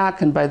went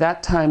back, and by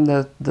that time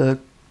the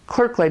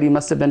clerk lady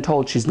must have been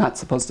told she's not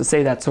supposed to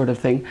say that sort of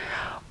thing,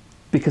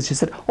 because she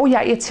said, oh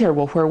yeah, it's here.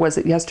 Well, where was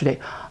it yesterday?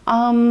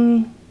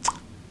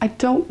 I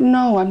don't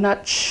know, I'm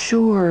not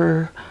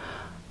sure.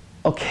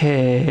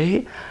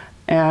 Okay.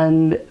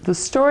 And the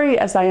story,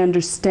 as I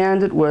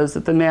understand it, was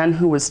that the man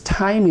who was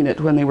timing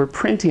it when they were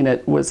printing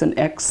it was an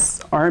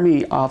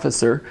ex-army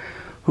officer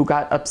who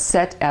got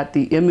upset at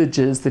the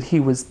images that he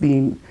was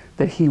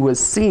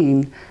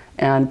seeing,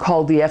 and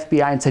called the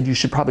FBI and said, you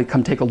should probably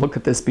come take a look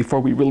at this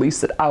before we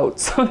release it out.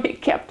 So they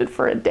kept it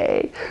for a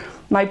day.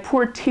 My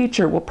poor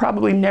teacher will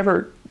probably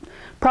never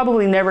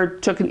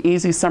took an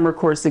easy summer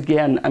course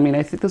again. I mean,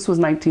 I think this was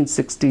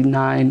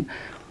 1969,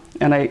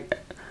 and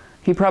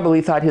he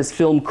probably thought his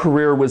film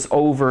career was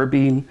over,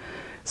 being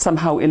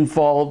somehow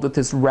involved with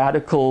this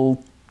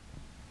radical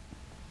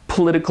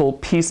political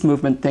peace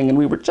movement thing, and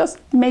we were just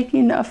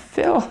making a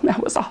film.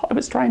 That was all I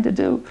was trying to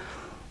do.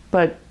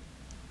 But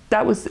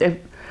that was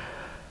it.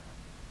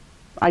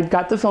 I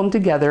got the film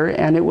together,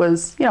 and it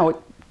was, you know, it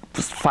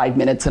was 5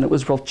 minutes, and it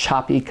was real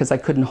choppy because I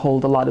couldn't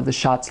hold a lot of the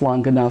shots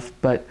long enough,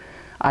 but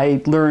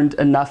I learned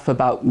enough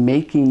about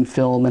making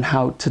film and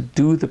how to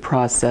do the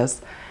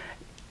process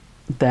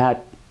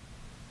that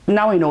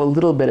now I know a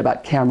little bit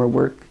about camera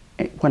work.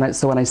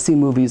 So when I see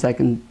movies, I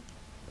can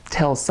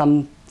tell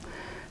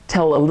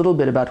a little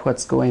bit about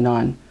what's going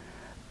on.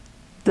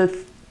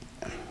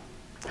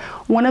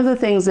 One of the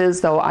things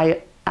is, though,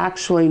 I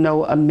actually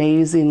know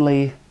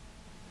amazingly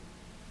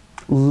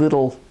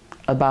little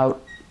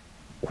about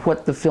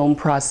what the film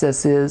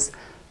process is,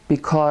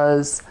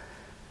 because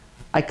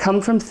I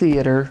come from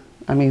theater.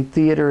 I mean,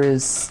 theater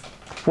is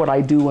what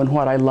I do and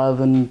what I love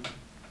and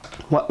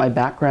what my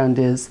background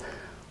is.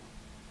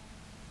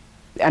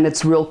 And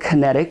it's real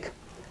kinetic.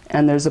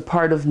 And there's a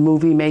part of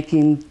movie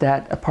making,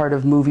 a part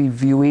of movie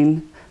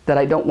viewing that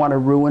I don't want to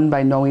ruin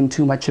by knowing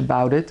too much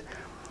about it.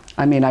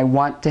 I mean, I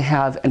want to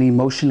have an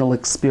emotional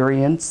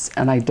experience,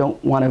 and I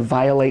don't want to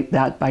violate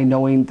that by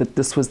knowing that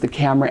this was the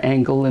camera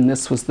angle and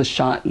this was the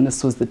shot and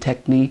this was the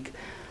technique.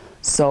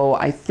 So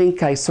I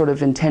think I sort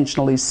of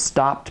intentionally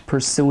stopped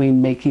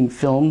pursuing making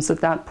films at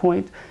that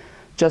point,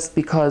 just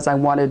because I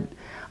wanted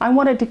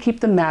to keep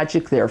the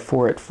magic there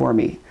for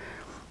me.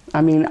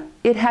 I mean,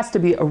 it has to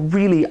be a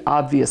really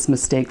obvious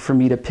mistake for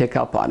me to pick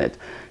up on it.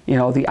 You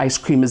know, the ice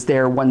cream is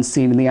there one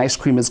scene and the ice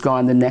cream is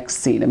gone the next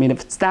scene. I mean,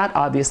 if it's that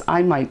obvious,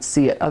 I might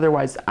see it.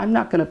 Otherwise, I'm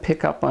not going to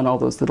pick up on all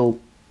those little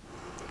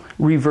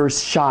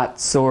reverse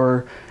shots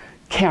or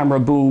camera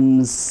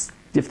booms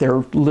if they're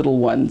little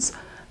ones.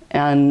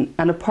 And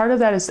a part of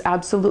that is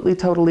absolutely,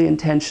 totally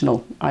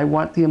intentional. I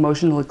want the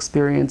emotional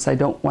experience. I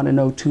don't want to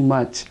know too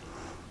much.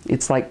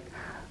 It's like,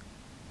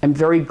 I'm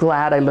very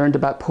glad I learned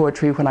about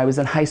poetry when I was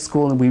in high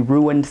school, and we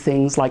ruined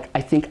things like,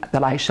 I think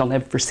that I shall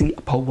never see a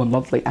poem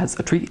lovely as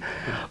a tree,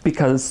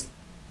 because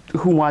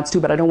who wants to?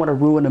 But I don't want to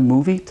ruin a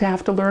movie to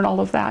have to learn all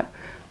of that,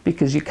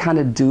 because you kind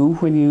of do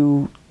when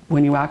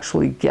you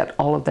actually get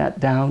all of that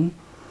down.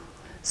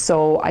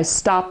 So I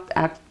stopped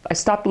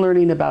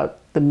learning about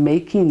the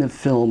making of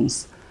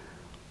films,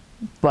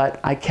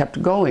 but I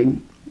kept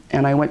going,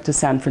 and I went to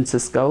San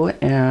Francisco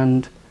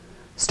and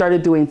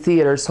started doing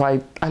theater. So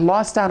I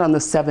lost out on the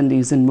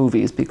 70s in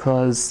movies,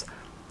 because,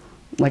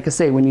 like I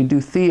say, when you do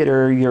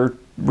theater, you're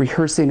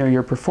rehearsing or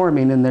you're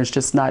performing, and there's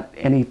just not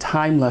any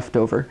time left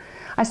over.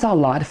 I saw a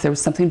lot. If there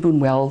was something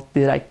Buñuel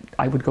did,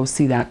 I would go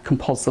see that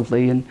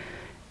compulsively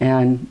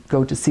and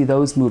go to see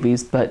those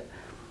movies, but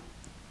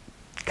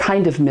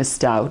kind of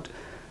missed out.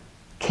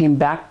 Came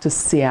back to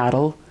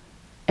Seattle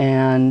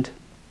and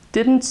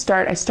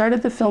I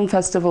started the film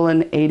festival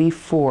in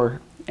 '84.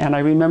 And I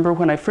remember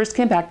when I first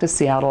came back to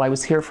Seattle, I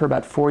was here for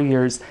about 4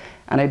 years,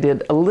 and I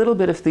did a little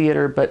bit of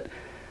theater, but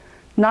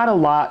not a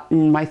lot.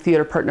 And my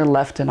theater partner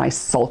left, and I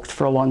sulked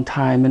for a long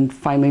time and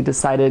finally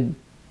decided,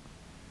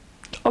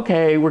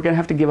 okay, we're going to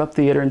have to give up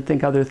theater and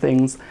think other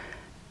things.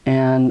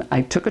 And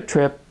I took a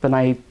trip, and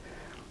I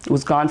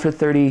was gone for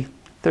 30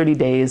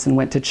 days and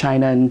went to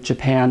China and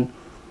Japan.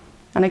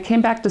 And I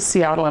came back to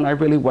Seattle, and I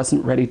really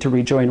wasn't ready to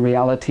rejoin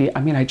reality. I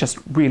mean, I just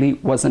really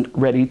wasn't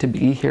ready to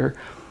be here.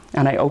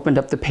 And I opened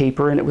up the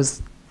paper, and it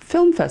was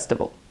film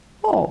festival.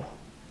 Oh,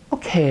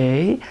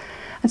 okay.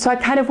 And so I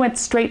kind of went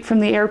straight from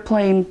the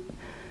airplane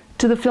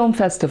to the film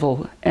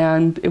festival,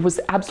 and it was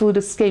absolute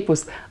escape.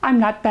 I'm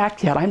not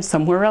back yet, I'm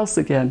somewhere else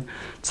again.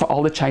 So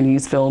all the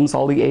Chinese films,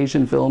 all the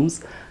Asian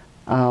films,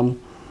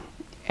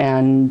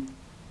 and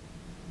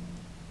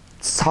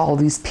saw all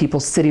these people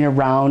sitting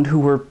around who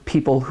were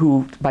people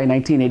who by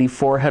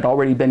 1984 had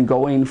already been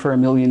going for a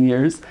million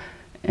years,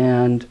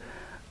 and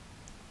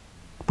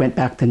went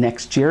back the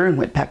next year and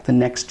went back the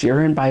next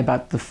year, and by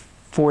about the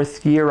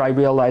fourth year I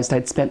realized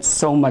I'd spent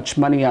so much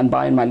money on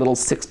buying my little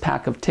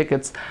 6-pack of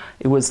tickets.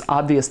 It was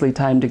obviously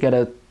time to get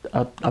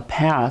a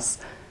pass,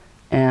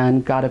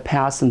 and got a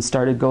pass and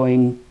started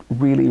going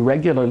really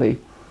regularly.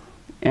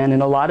 And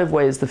in a lot of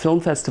ways the film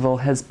festival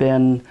has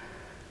been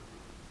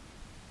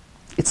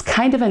it's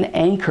kind of an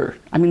anchor.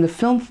 I mean, the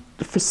film,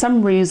 for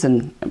some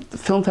reason, the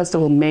film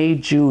festival, May,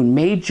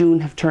 June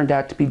have turned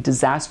out to be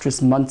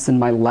disastrous months in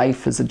my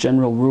life as a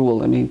general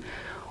rule. I mean,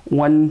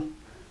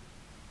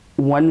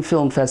 one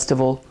film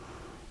festival,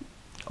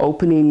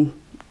 opening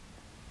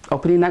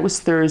night was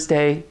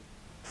Thursday.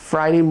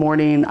 Friday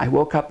morning, I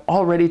woke up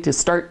all ready to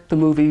start the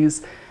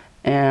movies,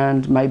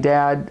 and my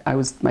dad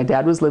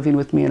was living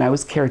with me, and I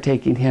was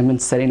caretaking him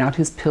and setting out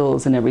his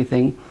pills and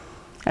everything.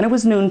 And it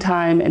was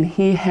noontime, and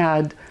he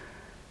had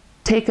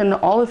taken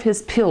all of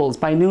his pills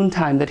by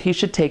noontime that he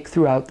should take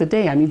throughout the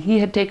day. I mean, he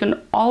had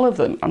taken all of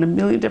them on a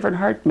million different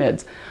heart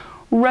meds.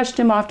 Rushed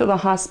him off to the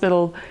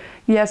hospital.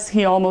 Yes,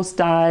 he almost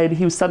died.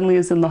 He suddenly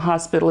is in the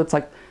hospital. It's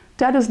like,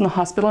 Dad is in the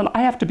hospital and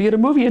I have to be at a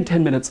movie in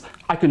 10 minutes.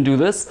 I can do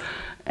this.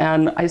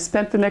 And I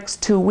spent the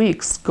next 2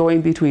 weeks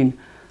going between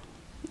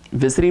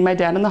visiting my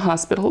dad in the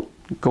hospital,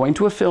 going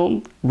to a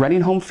film,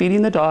 running home,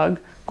 feeding the dog,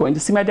 going to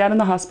see my dad in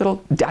the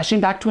hospital, dashing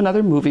back to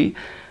another movie.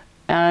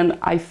 And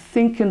I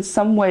think in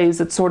some ways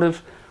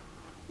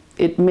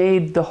it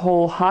made the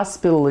whole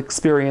hospital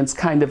experience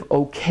kind of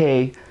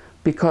okay,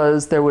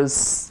 because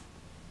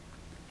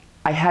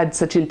I had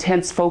such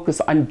intense focus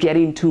on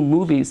getting to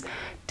movies.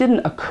 It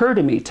didn't occur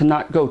to me to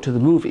not go to the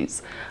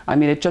movies. I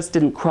mean, it just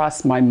didn't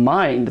cross my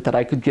mind that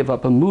I could give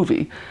up a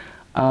movie.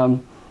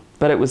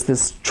 But it was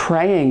this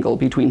triangle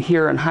between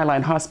here and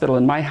Highline Hospital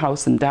and my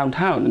house in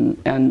downtown,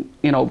 and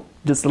you know,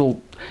 this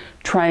little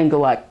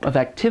triangle of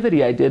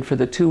activity I did for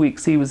the 2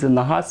 weeks he was in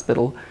the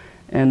hospital.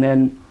 And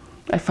then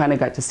I finally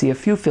got to see a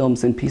few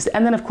films in peace.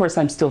 And then of course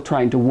I'm still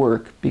trying to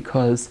work,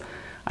 because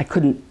I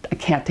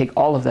can't take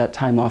all of that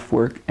time off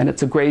work, and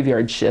it's a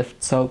graveyard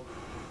shift, so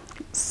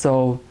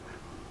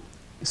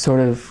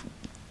sort of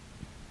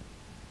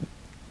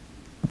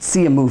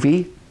see a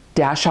movie,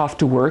 dash off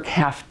to work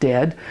half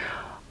dead,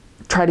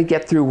 try to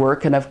get through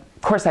work, and of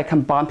course I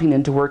come bumping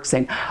into work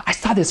saying, I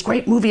saw this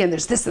great movie and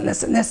there's this and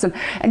this and this,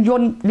 and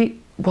you'll need,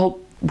 well,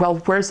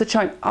 where's it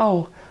showing?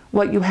 Oh,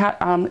 well,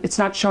 it's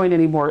not showing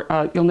anymore.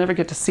 You'll never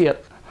get to see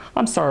it.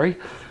 I'm sorry.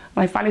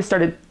 And I finally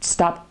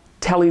stopped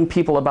telling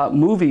people about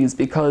movies,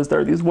 because there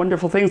are these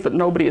wonderful things that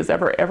nobody is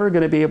ever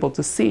going to be able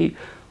to see,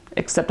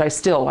 except I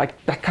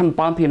come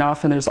bumping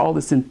off, and there's all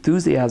this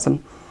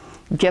enthusiasm.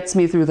 Gets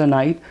me through the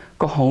night,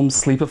 go home,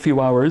 sleep a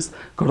few hours,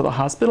 go to the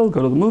hospital,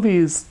 go to the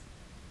movies.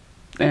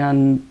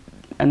 And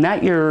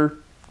that year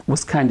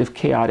was kind of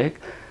chaotic.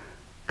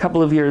 A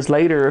couple of years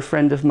later, a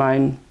friend of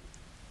mine,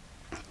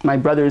 my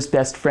brother's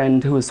best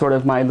friend, who was sort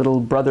of my little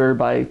brother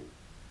by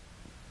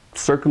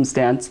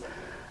circumstance,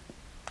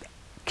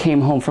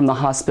 came home from the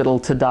hospital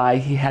to die.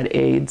 He had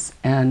AIDS,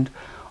 and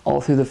all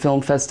through the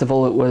film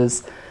festival it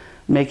was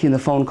making the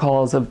phone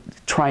calls of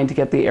trying to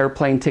get the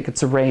airplane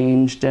tickets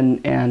arranged,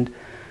 and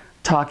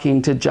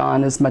talking to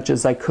John as much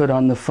as I could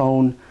on the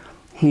phone.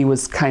 He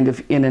was kind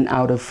of in and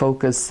out of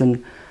focus,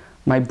 and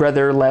my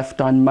brother left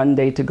on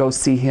Monday to go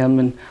see him,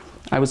 and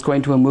I was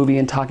going to a movie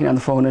and talking on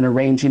the phone and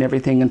arranging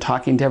everything and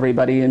talking to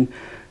everybody and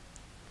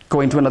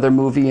going to another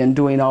movie and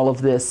doing all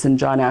of this. And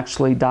John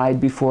actually died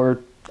before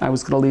I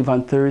was going to leave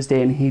on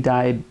Thursday, and he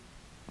died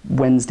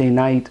Wednesday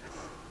night.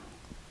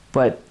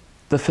 But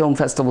the film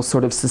festival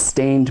sort of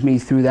sustained me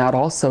through that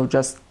also,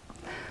 just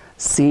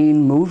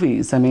seeing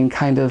movies. I mean,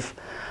 kind of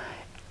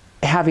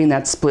having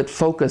that split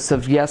focus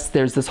of, yes,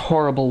 there's this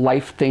horrible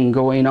life thing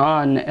going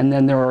on, and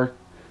then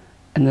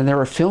there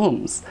are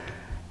films.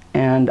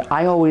 And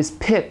I always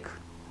pick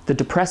the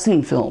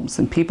depressing films,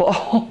 and people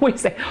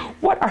always say,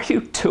 what are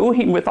you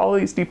doing with all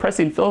these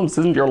depressing films?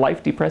 Isn't your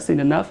life depressing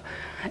enough?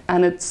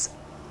 And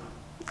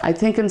I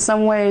think in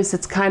some ways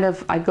it's kind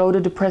of, I go to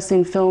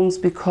depressing films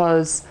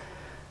because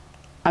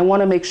I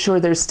want to make sure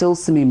there's still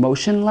some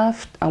emotion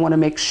left. I want to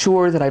make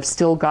sure that I've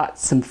still got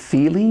some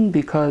feeling,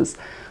 because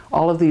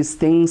all of these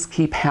things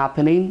keep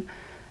happening.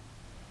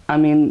 I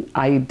mean,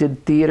 I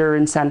did theater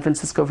in San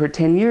Francisco for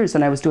 10 years,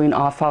 and I was doing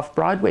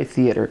off-Broadway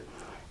theater.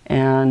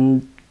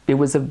 And it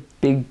was a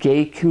big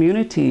gay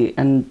community,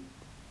 and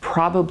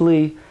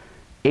probably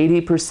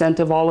 80%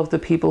 of all of the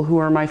people who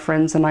are my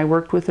friends and I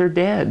worked with are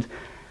dead.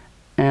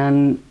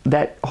 And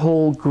that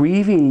whole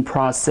grieving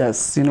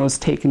process, you know, has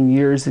taken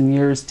years and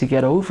years to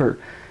get over.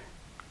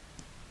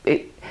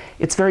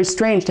 It's very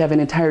strange to have an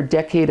entire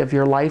decade of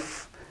your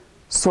life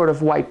sort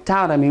of wiped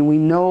out. I mean, we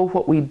know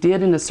what we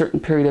did in a certain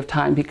period of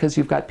time because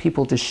you've got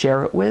people to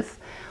share it with,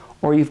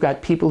 or you've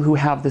got people who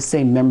have the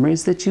same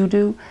memories that you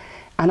do.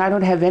 And I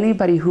don't have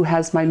anybody who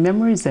has my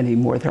memories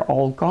anymore. They're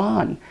all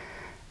gone.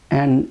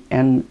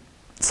 And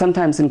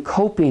sometimes in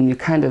coping, you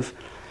kind of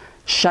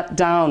shut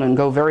down and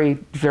go very,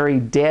 very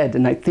dead.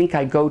 And I think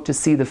I go to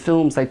see the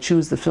films, I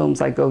choose the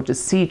films I go to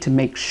see to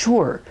make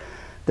sure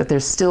that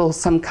there's still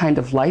some kind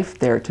of life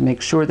there, to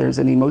make sure there's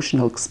an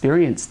emotional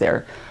experience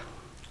there.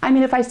 I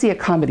mean, if I see a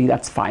comedy,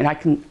 that's fine. I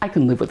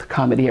can live with a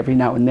comedy every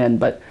now and then,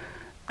 but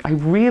I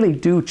really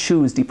do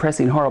choose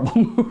depressing, horrible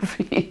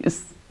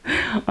movies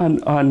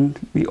on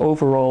the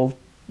overall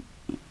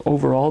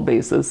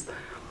basis.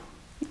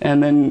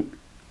 And then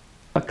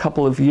a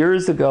couple of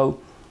years ago,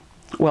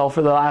 well,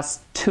 for the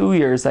last 2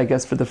 years, I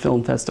guess, for the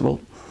film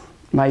festival,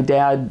 my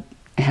dad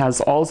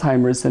has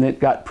Alzheimer's, and it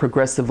got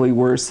progressively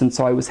worse, and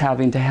so I was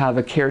having to have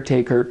a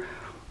caretaker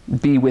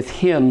be with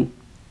him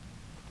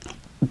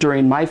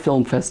during my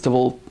film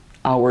festival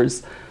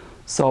hours.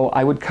 So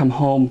I would come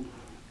home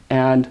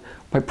and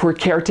my poor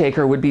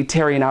caretaker would be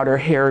tearing out her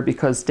hair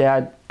because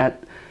Dad,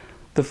 at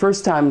the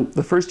first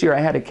year I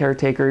had a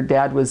caretaker,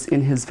 Dad was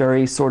in his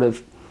very sort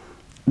of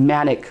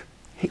manic,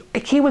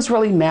 he was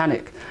really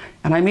manic.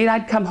 And I mean,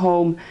 I'd come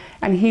home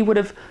and he would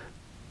have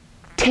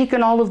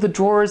taken all of the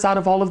drawers out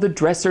of all of the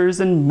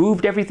dressers and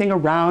moved everything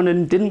around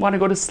and didn't want to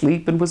go to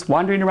sleep and was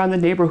wandering around the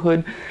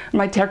neighborhood. And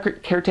my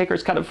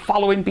caretaker's kind of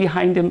following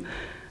behind him.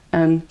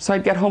 And so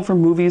I'd get home from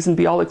movies and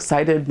be all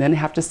excited and then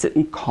have to sit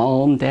and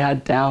calm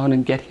Dad down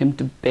and get him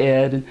to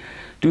bed and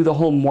do the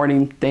whole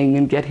morning thing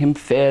and get him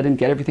fed and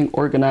get everything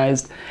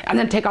organized and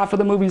then take off for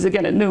the movies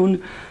again at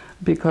noon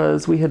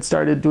because we had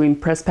started doing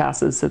press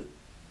passes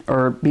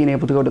or being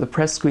able to go to the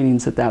press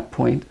screenings at that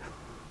point.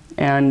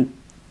 And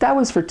that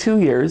was for 2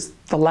 years.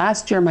 The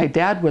last year my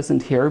dad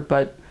wasn't here,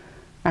 but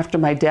after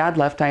my dad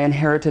left, I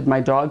inherited my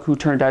dog who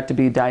turned out to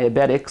be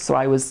diabetic. So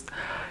I was,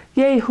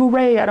 yay,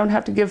 hooray, I don't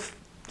have to give,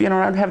 I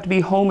don't have to be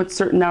home at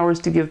certain hours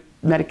to give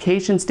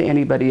medications to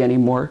anybody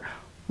anymore.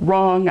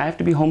 Wrong, I have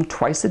to be home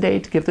twice a day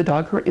to give the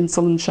dog her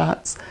insulin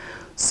shots.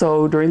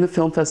 So during the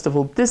film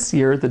festival this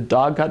year, the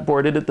dog got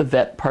boarded at the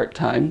vet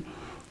part-time,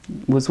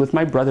 was with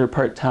my brother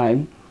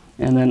part-time,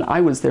 and then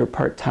I was there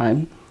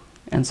part-time.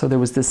 And so there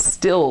was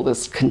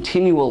this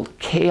continual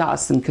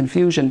chaos and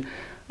confusion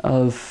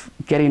of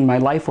getting my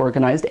life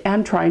organized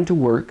and trying to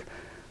work.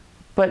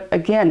 But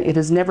again, it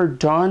has never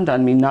dawned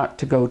on me not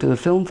to go to the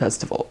film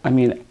festival. I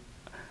mean,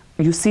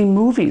 you see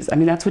movies. I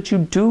mean, that's what you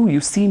do. You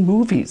see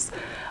movies.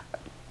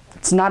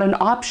 It's not an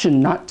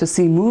option not to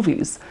see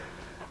movies.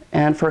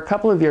 And for a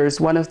couple of years,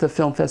 one of the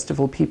film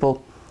festival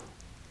people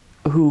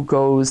who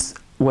goes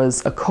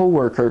was a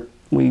co-worker.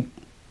 We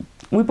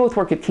both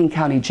work at King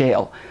County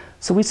Jail.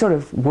 So we sort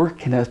of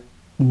work in a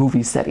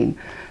movie setting.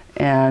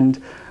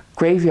 And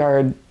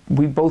graveyard,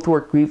 we both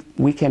work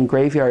weekend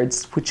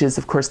graveyards, which is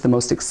of course the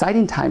most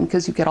exciting time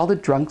because you get all the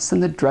drunks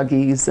and the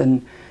druggies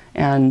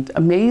and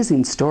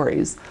amazing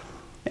stories.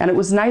 And it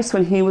was nice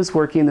when he was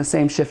working the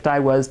same shift I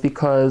was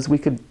because we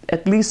could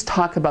at least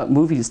talk about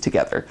movies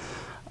together.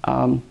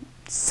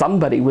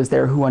 Somebody was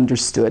there who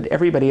understood.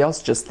 Everybody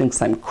else just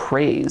thinks I'm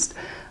crazed.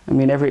 I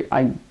mean,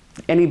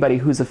 anybody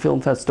who's a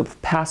film festival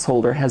pass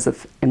holder has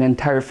an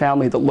entire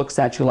family that looks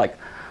at you like,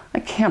 I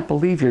can't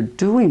believe you're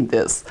doing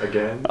this.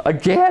 Again?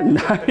 Again.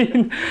 I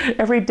mean,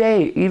 every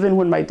day, even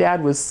when my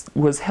dad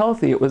was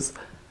healthy, it was,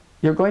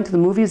 you're going to the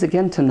movies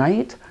again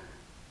tonight?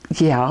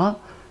 Yeah.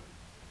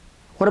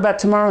 What about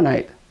tomorrow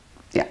night?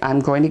 Yeah, I'm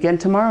going again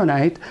tomorrow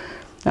night.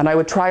 And I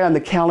would try on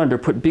the calendar,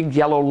 put big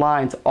yellow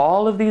lines.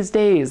 All of these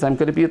days I'm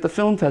going to be at the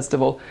film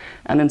festival.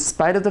 And in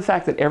spite of the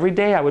fact that every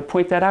day I would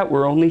point that out,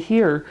 we're only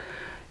here,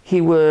 he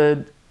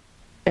would,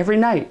 every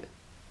night,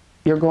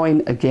 you're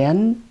going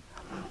again?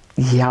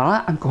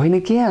 Yeah, I'm going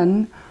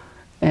again.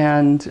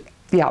 And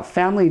yeah,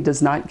 family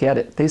does not get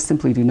it. They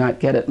simply do not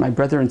get it. My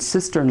brother and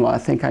sister-in-law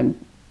think I'm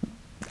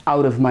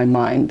out of my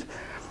mind.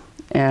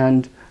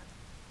 And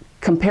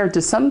compared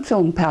to some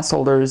film pass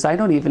holders, I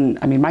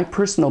mean, my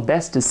personal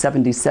best is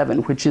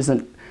 77, which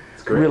isn't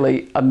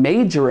really a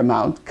major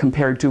amount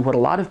compared to what a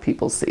lot of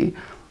people see.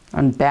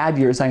 On bad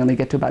years, I only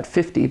get to about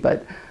 50,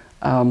 but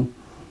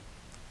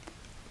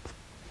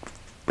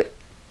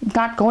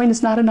not going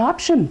is not an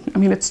option. I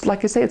mean, it's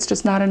like I say, it's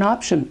just not an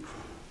option.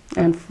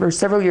 And for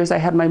several years, I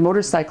had my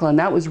motorcycle, and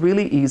that was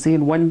really easy.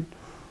 And one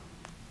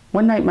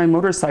night, my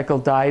motorcycle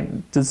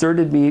died,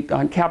 deserted me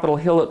on Capitol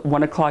Hill at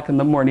 1 o'clock in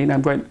the morning.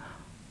 I'm going,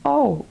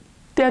 oh,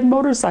 dead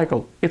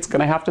motorcycle. It's going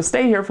to have to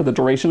stay here for the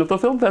duration of the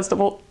film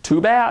festival.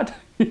 Too bad.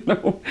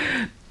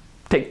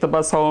 Take the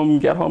bus home,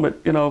 get home at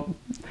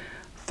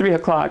 3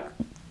 o'clock,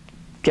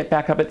 get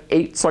back up at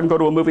 8 so I can go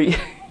to a movie.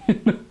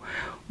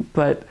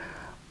 But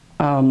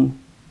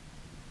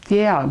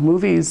yeah,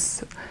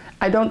 movies.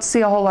 I don't see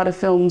a whole lot of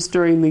films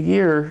during the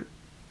year.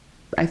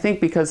 I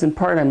think because in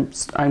part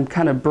I'm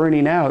kind of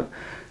burning out.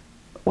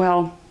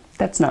 Well,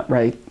 that's not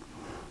right.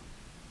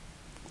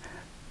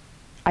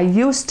 I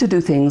used to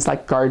do things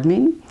like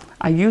gardening.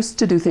 I used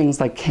to do things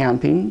like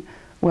camping.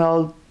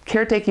 Well,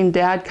 caretaking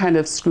Dad kind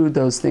of screwed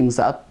those things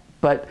up,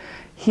 but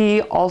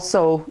he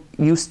also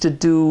used to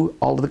do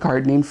all of the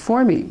gardening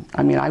for me.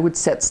 I mean, I would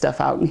set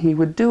stuff out and he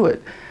would do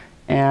it.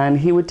 And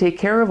he would take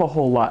care of a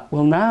whole lot.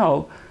 Well,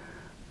 now,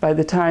 by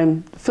the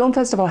time the film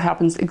festival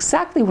happens,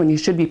 exactly when you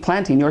should be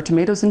planting your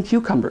tomatoes and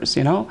cucumbers,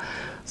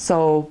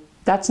 So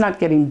that's not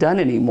getting done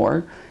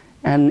anymore.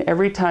 And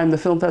every time the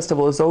film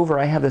festival is over,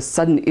 I have this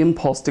sudden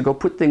impulse to go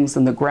put things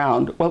in the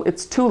ground. Well,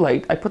 it's too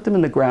late. I put them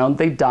in the ground,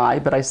 they die,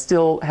 but I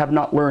still have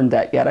not learned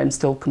that yet. I'm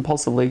still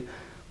compulsively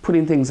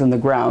putting things in the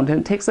ground,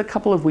 and it takes a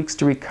couple of weeks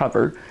to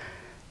recover.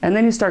 And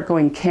then you start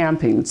going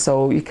camping,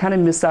 so you kind of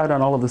miss out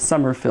on all of the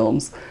summer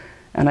films.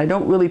 And I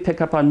don't really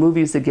pick up on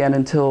movies again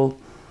until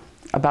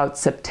about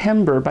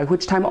September, by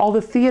which time all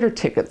the theater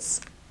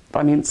tickets,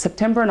 I mean,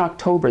 September and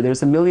October,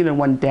 there's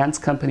 1,000,001 dance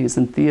companies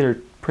and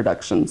theater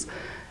productions.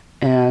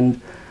 And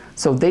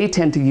So they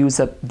tend to use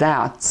up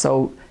that.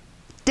 So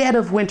dead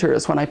of winter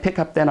is when I pick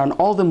up then on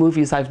all the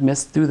movies I've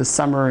missed through the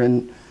summer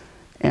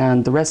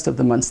and the rest of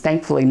the months.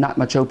 Thankfully, not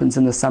much opens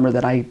in the summer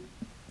that I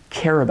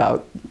care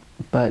about,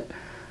 but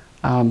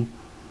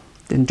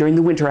then during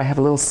the winter I have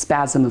a little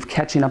spasm of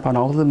catching up on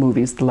all of the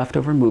movies, the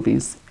leftover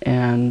movies,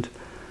 and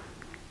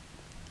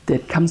then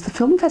comes the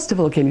film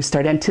festival again. You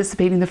start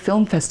anticipating the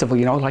film festival,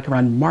 you know, like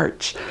around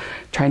March,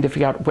 trying to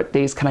figure out what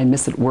days can I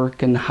miss at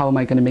work and how am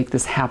I going to make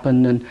this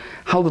happen and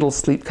how little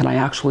sleep can I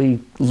actually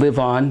live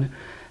on,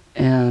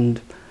 and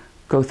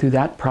go through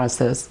that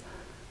process.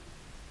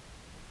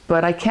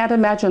 But I can't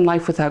imagine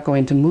life without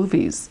going to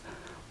movies.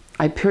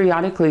 I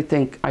periodically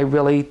think I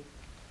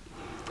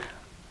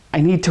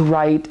need to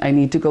write, I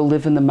need to go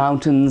live in the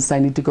mountains, I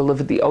need to go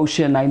live at the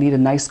ocean, I need a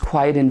nice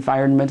quiet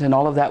environment, and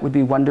all of that would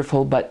be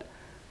wonderful, but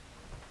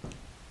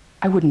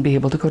I wouldn't be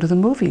able to go to the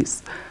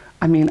movies.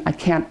 I mean, I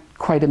can't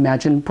quite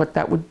imagine what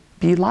that would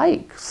be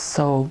like.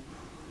 So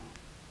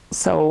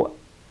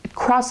it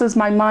crosses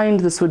my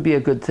mind this would be a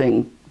good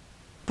thing,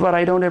 but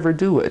I don't ever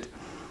do it.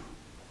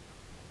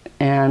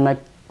 And I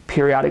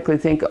periodically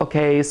think,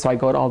 okay, so I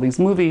go to all these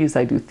movies,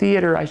 I do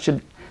theater, I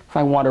should, if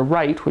I want to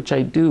write, which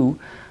I do,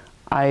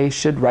 I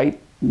should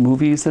write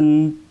movies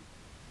and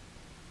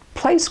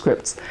play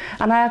scripts.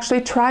 And I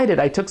actually tried it.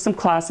 I took some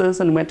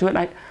classes and went to it,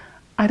 and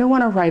I don't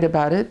want to write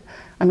about it.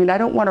 I mean, I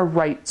don't want to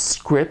write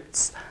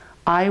scripts.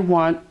 I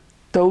want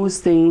those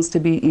things to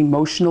be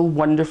emotional,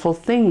 wonderful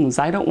things.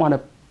 I don't want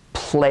to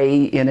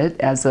play in it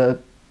as a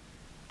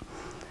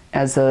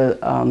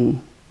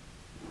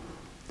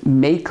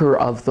maker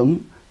of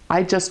them.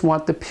 I just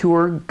want the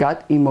pure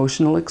gut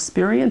emotional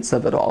experience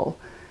of it all.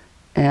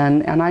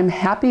 And I'm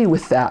happy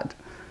with that.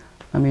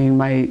 I mean,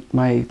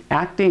 my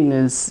acting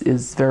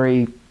is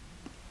very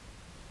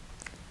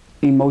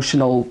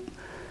emotional.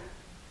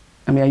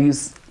 I mean, I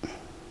use,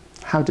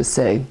 how to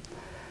say,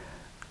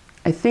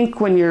 I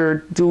think when you're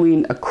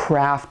doing a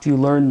craft, you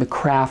learn the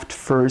craft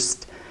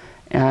first,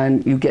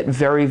 and you get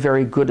very,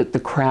 very good at the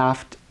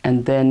craft,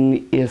 and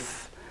then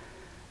if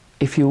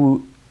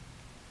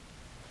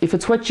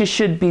it's what you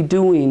should be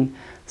doing,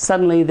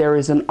 suddenly there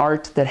is an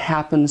art that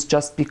happens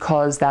just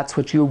because that's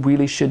what you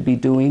really should be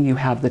doing. You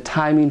have the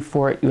timing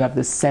for it, you have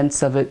the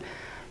sense of it,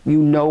 you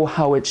know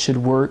how it should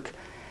work,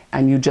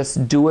 and you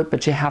just do it,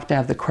 but you have to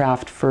have the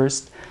craft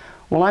first.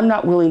 Well, I'm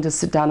not willing to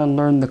sit down and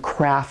learn the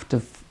craft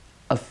of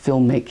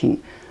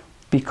filmmaking,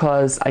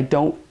 because I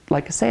don't,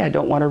 like I say, I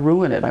don't want to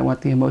ruin it. I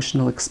want the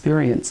emotional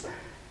experience.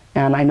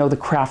 And I know the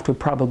craft would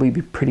probably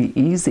be pretty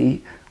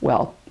easy.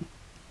 Well,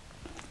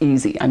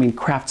 easy. I mean,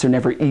 crafts are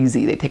never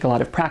easy. They take a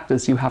lot of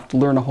practice. You have to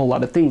learn a whole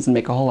lot of things and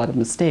make a whole lot of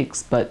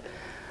mistakes. But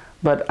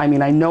I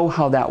mean, I know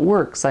how that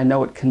works. I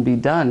know it can be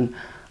done.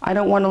 I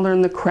don't want to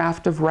learn the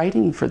craft of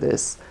writing for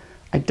this.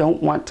 I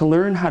don't want to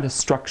learn how to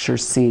structure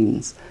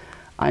scenes.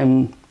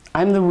 I'm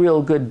the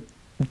real good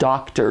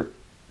doctor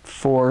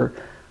for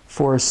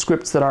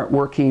scripts that aren't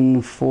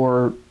working,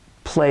 for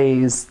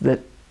plays that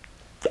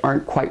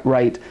aren't quite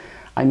right.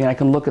 I mean, I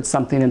can look at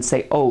something and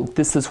say, oh,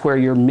 this is where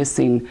you're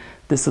missing,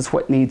 this is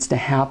what needs to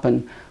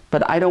happen.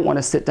 But I don't want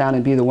to sit down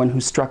and be the one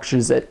who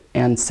structures it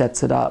and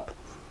sets it up.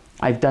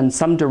 I've done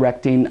some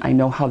directing, I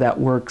know how that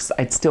works.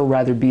 I'd still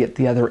rather be at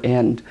the other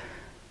end,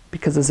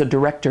 because as a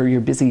director,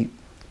 you're busy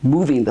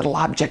moving little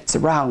objects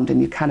around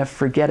and you kind of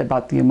forget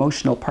about the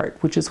emotional part,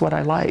 which is what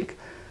I like.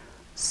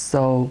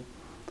 So,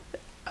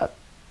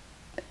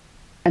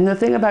 and the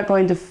thing about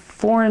going to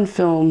foreign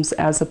films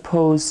as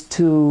opposed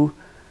to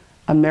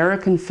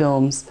American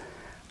films,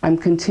 I'm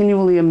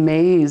continually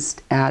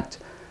amazed at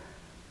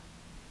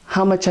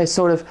how much I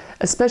sort of,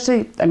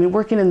 especially, I mean,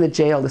 working in the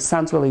jail, this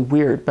sounds really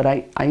weird, but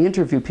I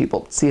interview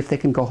people, see if they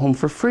can go home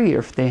for free, or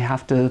if they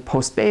have to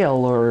post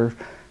bail, or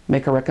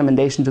make a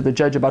recommendation to the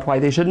judge about why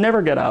they should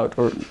never get out,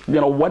 or, you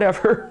know,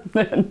 whatever.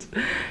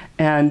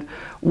 And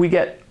we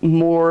get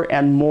more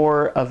and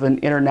more of an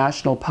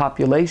international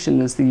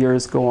population as the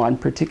years go on,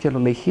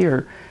 particularly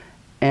here.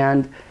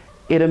 And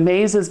it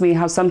amazes me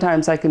how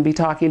sometimes I can be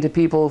talking to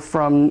people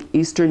from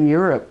Eastern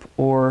Europe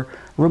or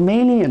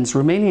Romanians.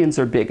 Romanians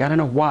are big. I don't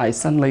know why.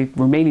 Suddenly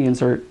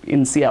Romanians are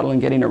in Seattle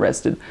and getting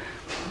arrested.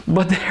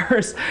 But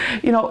there's,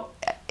 you know,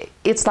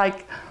 it's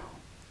like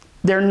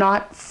they're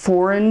not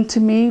foreign to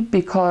me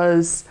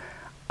because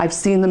I've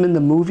seen them in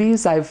the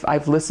movies.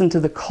 I've listened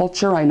to the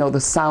culture. I know the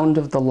sound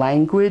of the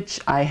language.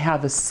 I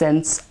have a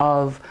sense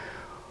of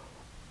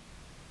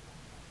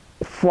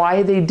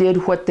why they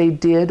did what they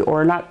did,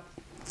 or not.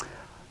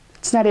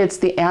 It's not, it's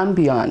the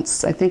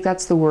ambiance. I think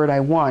that's the word I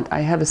want.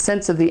 I have a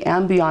sense of the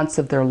ambiance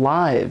of their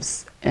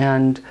lives.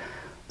 And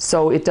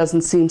so it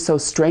doesn't seem so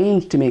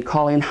strange to me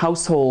calling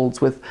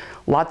households with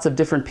lots of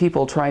different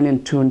people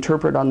trying to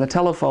interpret on the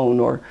telephone,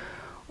 or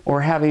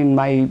having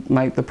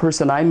the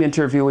person I'm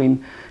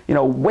interviewing, you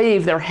know,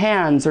 wave their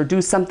hands or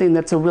do something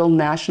that's a real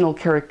national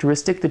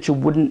characteristic that you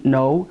wouldn't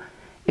know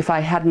if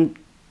I hadn't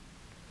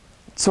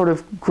sort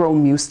of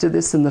grown used to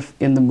this in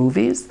the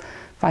movies,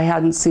 if I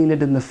hadn't seen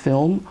it in the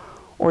film,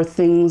 or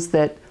things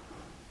that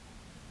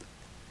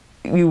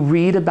you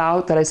read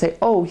about that I say,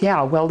 oh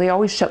yeah, well, they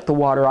always shut the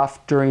water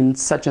off during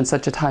such and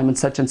such a time and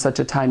such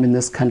a time in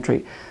this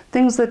country.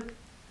 Things that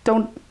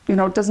don't, you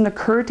know, it doesn't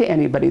occur to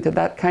anybody that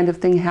that kind of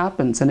thing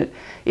happens. And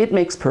it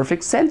makes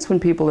perfect sense when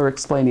people are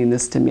explaining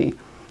this to me.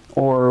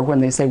 Or when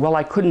they say, well,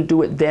 I couldn't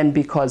do it then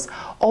because,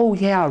 oh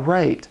yeah,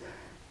 right.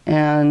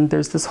 And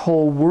there's this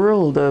whole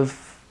world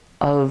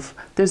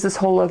there's this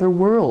whole other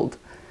world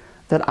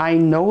that I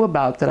know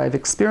about, that I've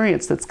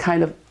experienced, that's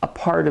kind of a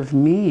part of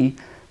me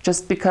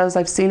just because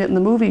I've seen it in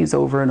the movies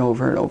over and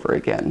over and over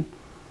again.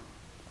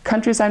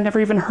 Countries I've never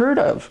even heard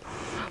of,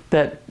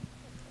 that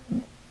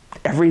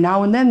every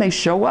now and then they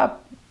show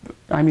up.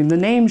 I mean, the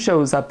name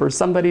shows up, or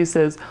somebody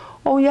says,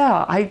 oh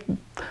yeah,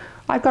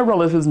 I've got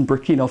relatives in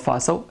Burkina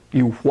Faso.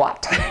 You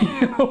what?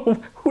 You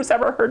know, who's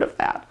ever heard of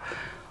that?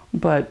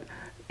 But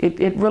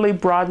it really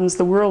broadens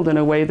the world in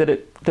a way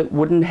that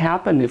wouldn't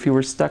happen if you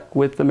were stuck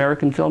with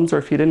American films or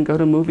if you didn't go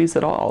to movies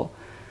at all.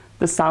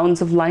 The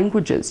sounds of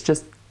languages,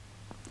 just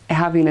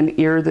having an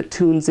ear that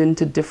tunes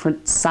into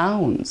different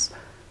sounds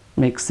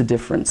makes a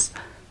difference.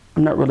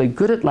 I'm not really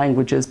good at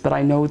languages, but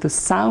I know the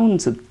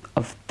sounds of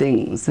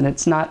things, and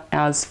it's not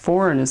as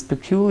foreign, as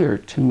peculiar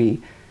to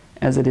me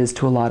as it is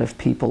to a lot of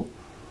people.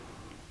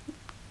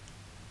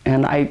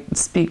 And I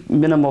speak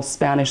minimal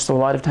Spanish, so a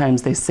lot of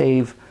times they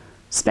save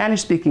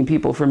Spanish-speaking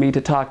people for me to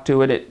talk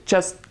to, and it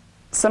just,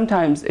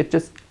 sometimes it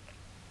just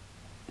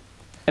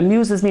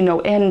amuses me no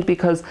end,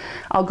 because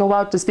I'll go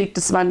out to speak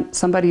to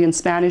somebody in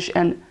Spanish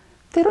and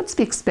they don't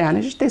speak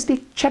Spanish, they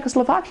speak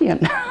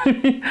Czechoslovakian.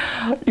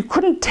 You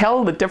couldn't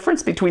tell the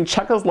difference between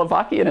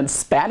Czechoslovakian and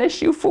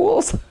Spanish, you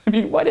fools. I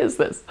mean, what is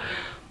this?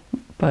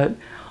 But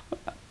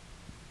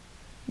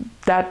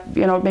that,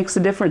 you know, it makes a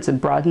difference. It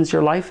broadens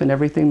your life and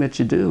everything that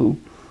you do.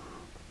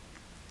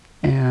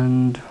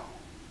 And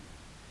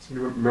do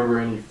you remember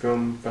any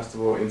film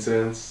festival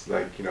incidents,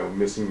 like, you know,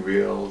 missing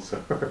reels or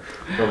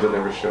films that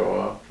never show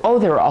up? Oh,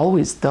 there are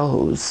always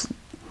those.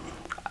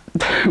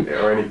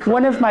 Or any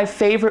one of my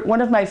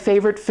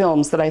favorite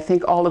films that I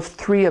think all of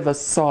three of us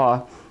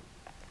saw.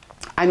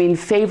 I mean,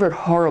 favorite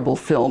horrible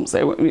films.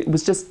 It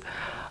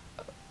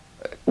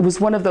was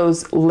one of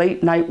those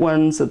late night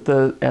ones at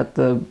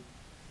the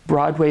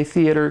Broadway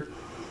theater,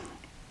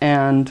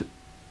 and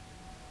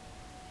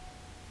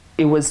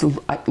it was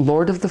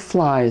Lord of the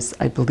Flies,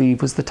 I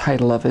believe, was the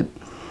title of it.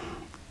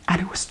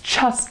 And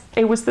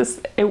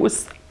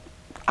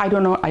I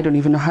don't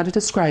even know how to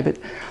describe it.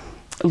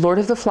 Lord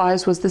of the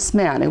Flies was this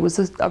man. It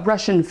was a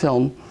Russian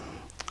film,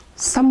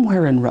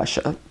 somewhere in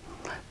Russia.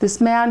 This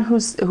man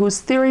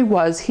whose theory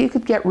was he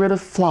could get rid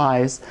of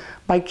flies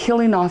by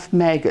killing off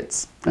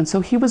maggots. And so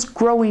he was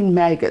growing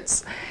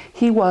maggots.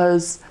 He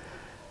was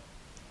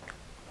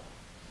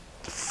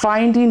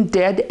finding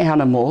dead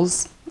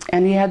animals,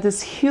 and he had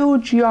this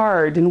huge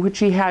yard in which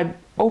he had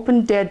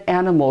open dead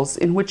animals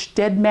in which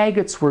dead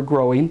maggots were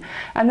growing,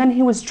 and then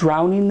he was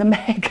drowning the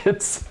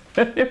maggots.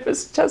 It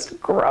was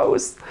just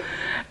gross.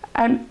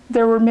 And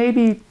there were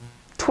maybe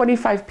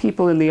 25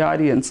 people in the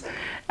audience,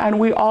 and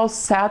we all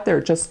sat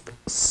there just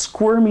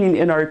squirming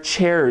in our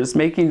chairs,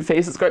 making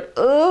faces, going,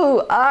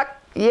 ooh,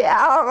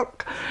 yeah,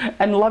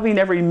 and loving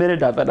every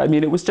minute of it. I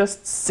mean, it was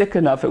just sick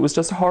enough, it was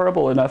just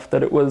horrible enough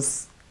that it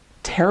was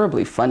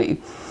terribly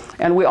funny.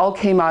 And we all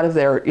came out of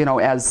there, you know,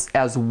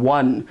 as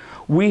one.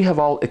 We have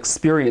all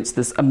experienced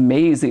this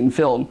amazing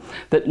film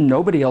that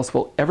nobody else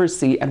will ever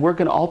see, and we're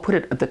going to all put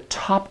it at the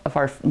top of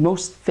our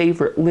most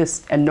favorite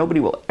list, and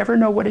nobody will ever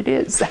know what it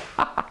is.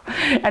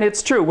 And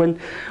it's true. When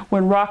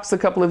Rox a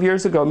couple of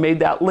years ago made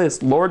that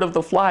list, Lord of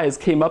the Flies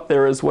came up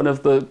there as one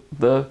of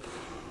the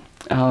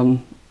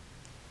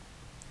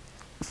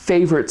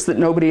favorites that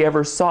nobody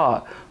ever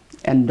saw.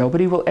 And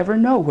nobody will ever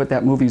know what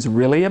that movie's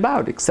really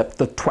about, except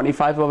the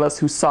 25 of us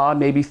who saw.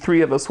 Maybe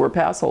 3 of us were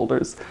pass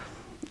holders.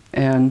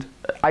 And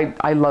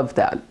I loved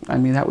that. I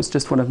mean, that was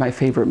just one of my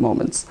favorite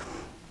moments.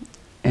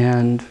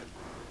 And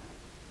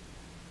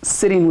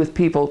sitting with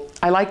people,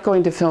 I like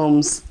going to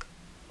films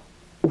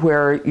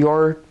where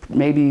you're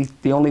maybe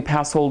the only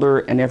pass holder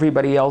and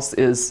everybody else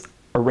is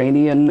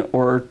Iranian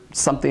or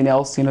something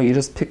else. You know, you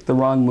just picked the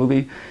wrong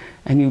movie.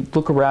 And you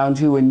look around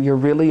you and you're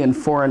really in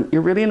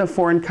a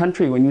foreign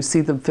country when you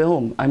see the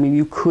film. I mean,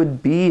 you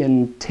could be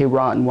in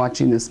Tehran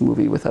watching this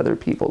movie with other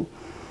people.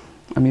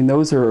 I mean,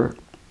 those are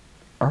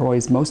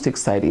always most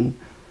exciting.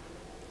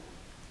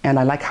 And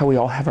I like how we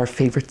all have our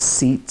favorite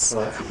seats.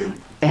 Oh, that's good.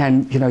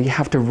 And, you know, you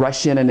have to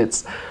rush in, and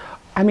it's,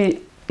 I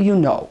mean, you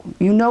know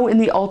in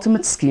the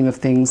ultimate scheme of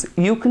things,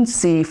 you can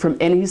see from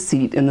any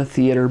seat in the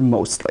theater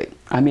mostly.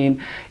 I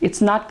mean,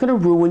 it's not going to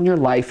ruin your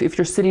life if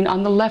you're sitting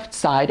on the left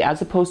side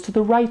as opposed to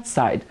the right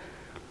side.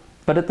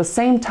 But at the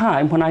same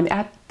time, when I'm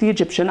at the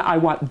Egyptian, I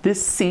want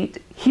this seat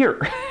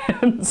here.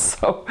 And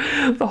so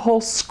the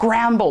whole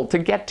scramble to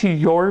get to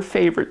your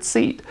favorite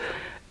seat.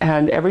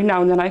 And every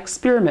now and then I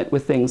experiment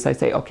with things. I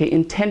say, okay,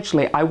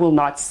 intentionally, I will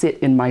not sit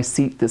in my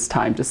seat this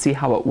time to see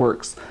how it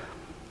works.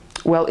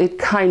 Well, it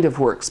kind of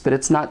works, but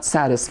it's not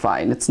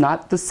satisfying. It's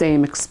not the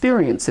same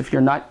experience if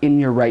you're not in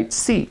your right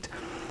seat.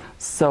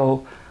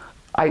 So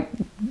I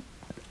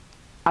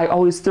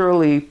always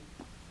thoroughly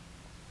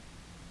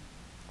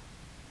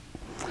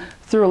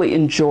thoroughly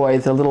enjoy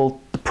the little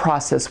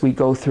process we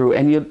go through,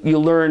 and you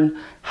learn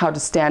how to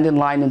stand in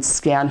line and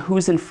scan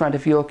who's in front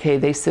of you. Okay,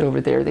 they sit over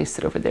there, they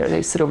sit over there,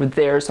 they sit over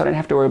there, so I don't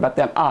have to worry about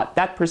them.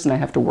 That person I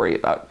have to worry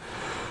about.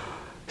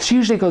 She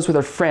usually goes with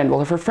her friend.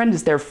 Well, if her friend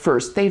is there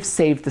first, they've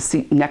saved the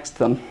seat next to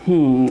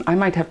them. I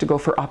might have to go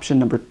for option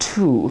number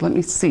 2. Let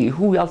me see,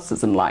 who else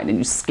is in line? And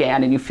you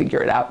scan and you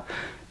figure it out.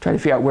 Try to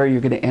figure out where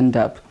you're going to end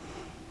up.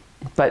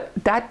 But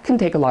that can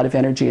take a lot of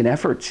energy and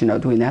effort, you know,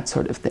 doing that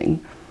sort of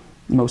thing.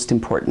 Most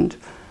important.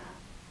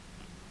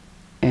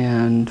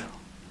 And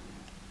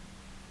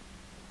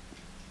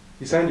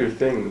you signed your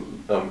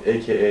thing,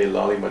 aka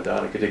Lolly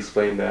Madonna. Could you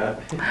explain that?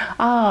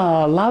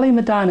 Lolly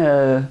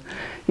Madonna.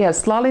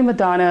 Yes, Lolly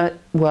Madonna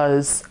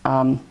was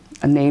a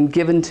name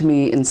given to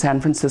me in San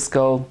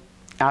Francisco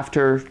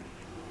after,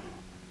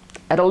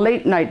 at a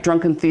late night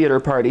drunken theater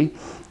party,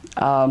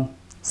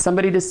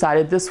 somebody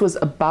decided, this was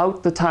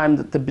about the time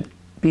that the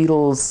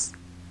Beatles'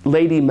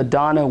 Lady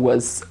Madonna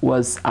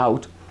was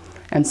out,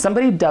 and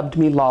somebody dubbed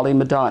me Lolly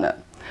Madonna.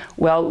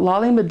 Well,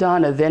 Lolly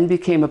Madonna then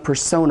became a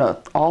persona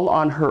all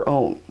on her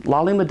own.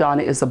 Lolly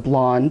Madonna is a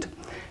blonde.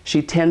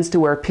 She tends to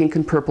wear pink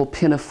and purple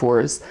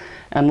pinafores,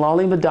 and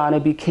Lolly Madonna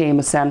became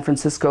a San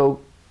Francisco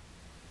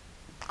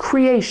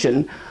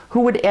creation who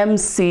would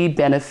MC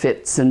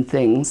benefits and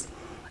things.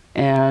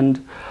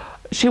 And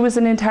she was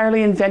an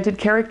entirely invented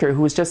character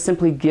who was just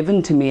simply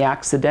given to me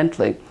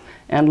accidentally.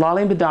 And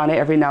Lolly Madonna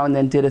every now and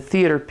then did a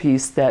theater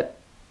piece that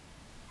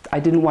I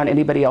didn't want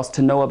anybody else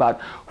to know about,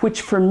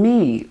 which for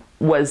me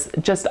was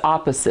just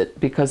opposite,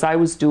 because I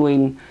was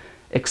doing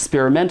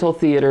experimental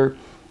theater,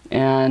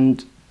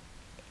 and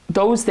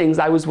those things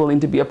I was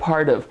willing to be a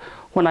part of.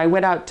 When I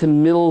went out to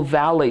Mill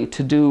Valley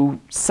to do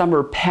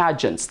summer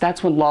pageants,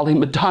 that's when Lolly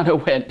Madonna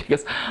went,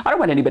 because I don't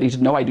want anybody to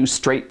know I do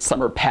straight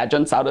summer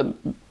pageants out of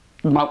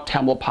Mount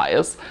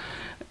Tamalpais.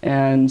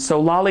 And so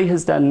Lolly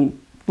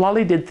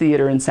did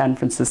theater in San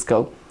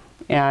Francisco,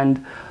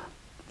 and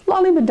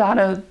Lolly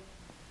Madonna,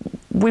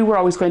 we were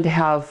always going to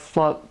have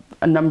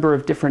a number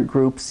of different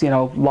groups. You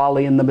know,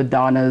 Lolly and the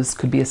Madonnas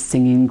could be a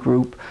singing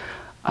group.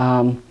 There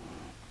are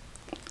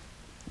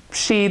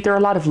a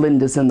lot of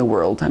Lindas in the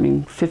world. I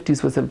mean,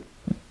 40s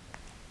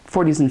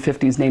and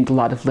 50s named a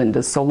lot of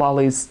Lindas. So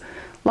Lolly's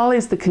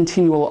the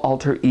continual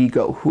alter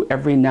ego who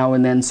every now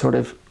and then sort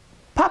of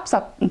pops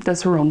up and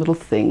does her own little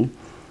thing.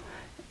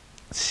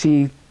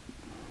 She's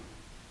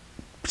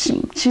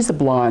a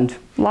blonde.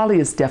 Lolly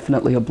is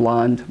definitely a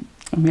blonde.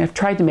 I mean, I've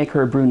tried to make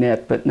her a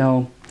brunette, but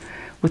no.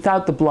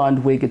 Without the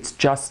blonde wig, it's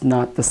just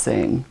not the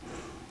same.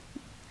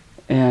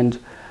 And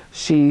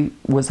she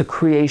was a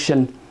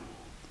creation.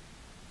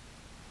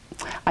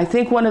 I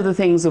think one of the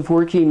things of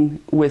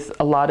working with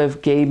a lot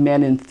of gay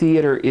men in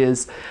theater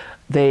is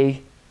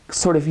they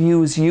sort of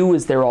use you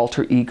as their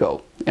alter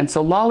ego. And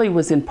so Lolly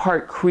was in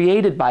part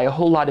created by a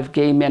whole lot of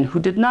gay men who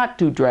did not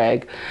do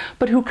drag,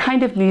 but who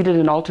kind of needed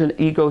an alter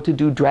ego to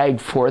do drag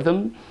for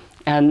them.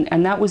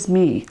 And that was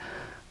me.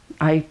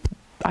 I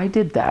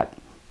did that.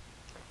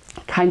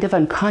 Kind of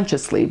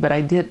unconsciously, but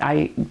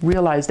I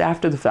realized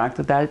after the fact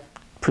that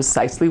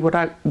precisely what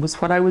I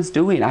was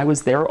doing. I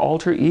was their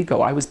alter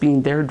ego. I was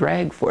being their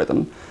drag for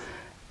them.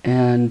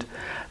 And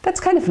that's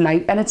kind of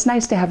nice, and it's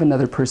nice to have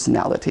another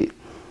personality.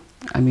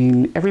 I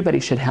mean, everybody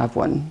should have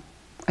one.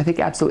 I think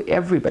absolutely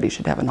everybody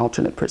should have an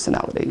alternate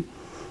personality.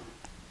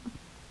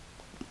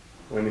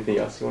 Anything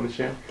else you want to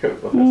share?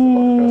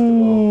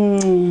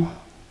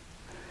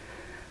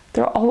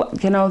 There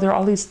are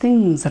all these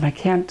things, and I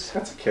can't.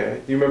 That's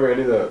okay. Do you remember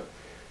any of the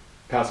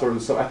past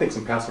orders? So I think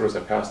some past orders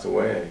have passed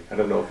away. I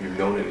don't know if you've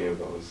known any of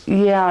those.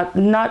 Yeah,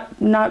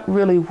 not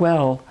really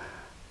well.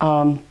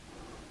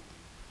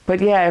 But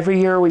yeah,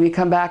 every year when you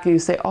come back and you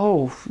say,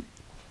 oh,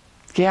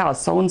 yeah,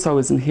 so-and-so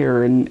isn't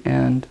here,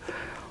 and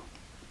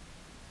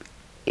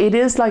it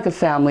is like a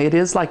family. It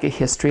is like a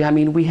history. I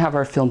mean, we have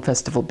our film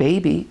festival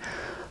baby,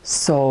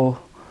 so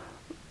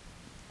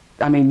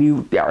I mean,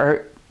 you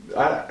are.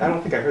 I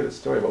don't think I heard the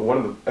story, but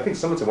I think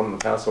someone said one of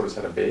the past orders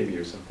had a baby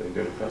or something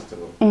during the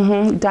festival.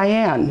 Mm-hmm.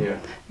 Diane. Yeah.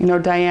 You know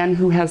Diane,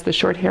 who has the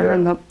short hair,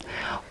 and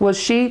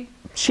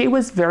she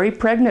was very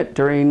pregnant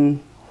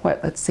during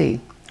let's see,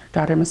 her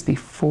daughter must be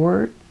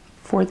four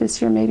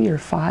this year maybe, or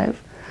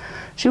 5.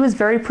 She was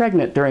very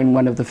pregnant during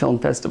one of the film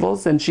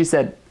festivals, and she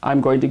said, I'm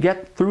going to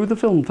get through the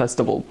film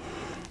festival.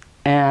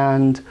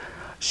 And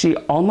she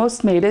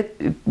almost made it.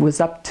 It was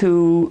up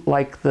to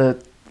like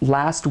the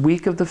last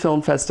week of the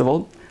film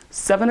festival.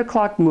 7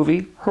 o'clock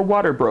movie, her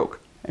water broke.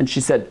 And she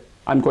said,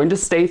 I'm going to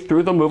stay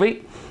through the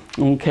movie.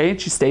 Okay,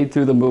 she stayed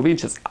through the movie.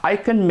 She says, I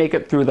can make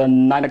it through the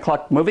 9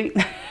 o'clock movie.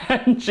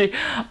 And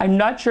I'm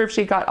not sure if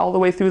she got all the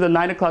way through the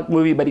 9 o'clock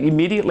movie, but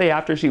immediately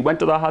after she went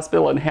to the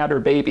hospital and had her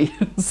baby.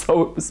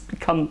 So it was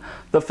become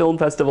the film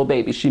festival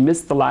baby. She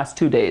missed the last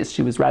 2 days.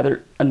 She was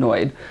rather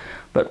annoyed.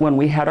 But when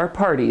we had our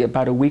party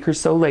about a week or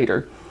so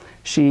later,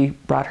 she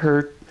brought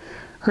her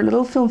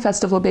little film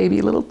festival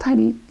baby, little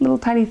tiny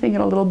thing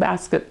in a little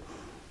basket.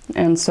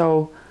 And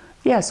so,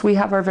 yes, we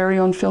have our very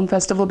own film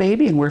festival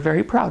baby, and we're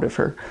very proud of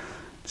her.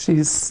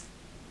 She's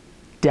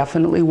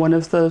definitely one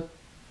of the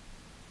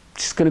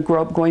she's going to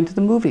grow up going to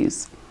the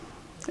movies.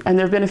 And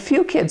there have been a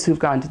few kids who've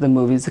gone to the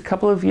movies. A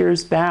couple of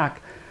years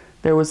back,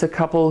 there was a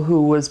couple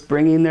who was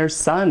bringing their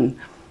son,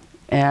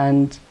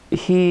 and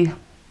he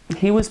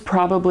was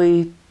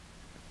probably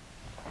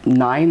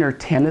 9 or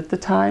 10 at the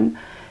time,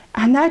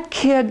 and that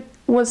kid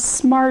was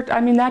smart. I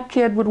mean, that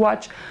kid would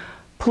watch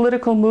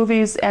political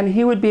movies, and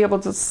he would be able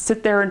to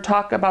sit there and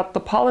talk about the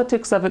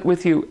politics of it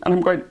with you. And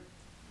I'm going,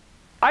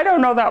 I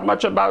don't know that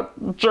much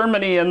about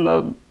Germany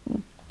in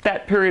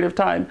that period of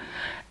time.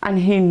 And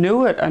he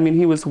knew it. I mean,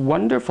 he was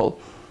wonderful.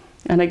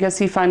 And I guess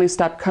he finally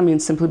stopped coming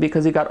simply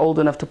because he got old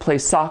enough to play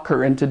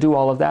soccer and to do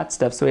all of that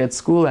stuff. So he had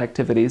school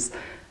activities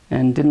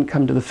and didn't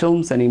come to the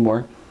films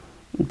anymore.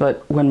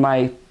 But when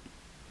my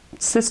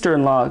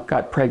sister-in-law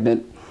got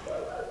pregnant,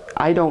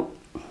 I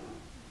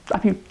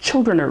mean,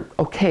 children are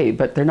okay,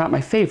 but they're not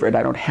my favorite.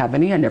 I don't have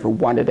any. I never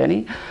wanted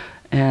any.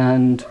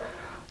 And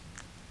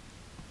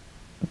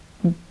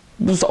it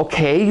was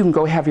okay, you can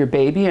go have your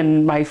baby.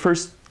 And my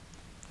first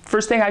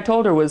thing I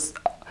told her was,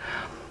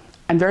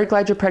 I'm very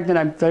glad you're pregnant.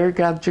 I'm very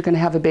glad you're going to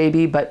have a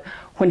baby. But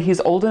when he's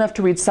old enough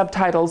to read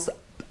subtitles,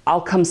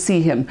 I'll come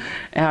see him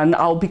and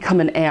I'll become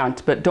an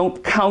aunt. But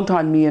don't count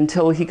on me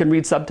until he can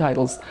read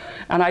subtitles.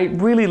 And I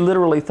really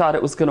literally thought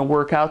it was going to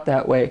work out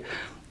that way.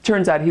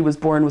 Turns out he was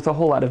born with a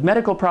whole lot of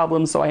medical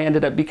problems, so I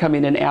ended up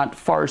becoming an aunt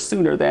far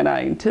sooner than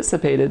I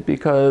anticipated,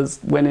 because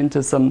went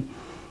into some,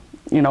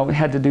 you know,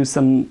 had to do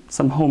some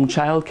home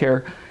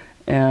childcare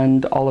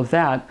and all of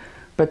that.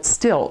 But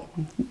still,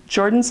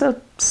 Jordan's a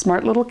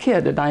smart little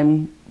kid, and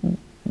I'm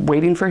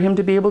waiting for him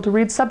to be able to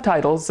read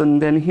subtitles,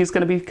 and then he's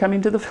going to be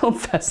coming to the film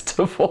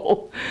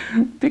festival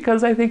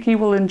because I think he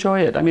will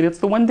enjoy it. I mean, it's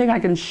the one thing I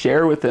can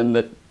share with him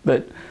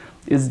that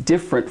is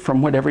different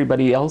from what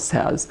everybody else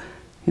has.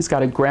 He's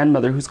got a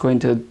grandmother who's going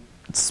to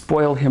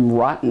spoil him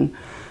rotten.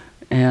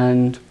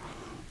 And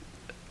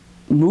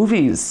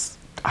movies,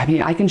 I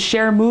mean, I can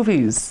share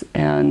movies,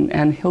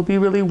 and he'll be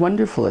really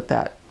wonderful at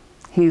that.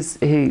 His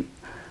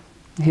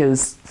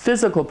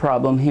physical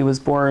problem, he was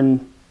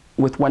born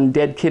with one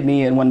dead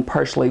kidney and one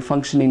partially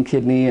functioning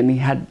kidney, and he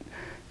had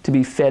to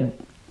be fed.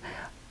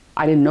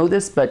 I didn't know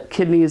this, but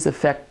kidneys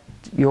affect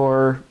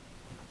your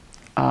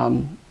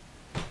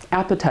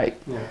appetite.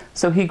 Yeah.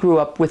 So he grew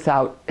up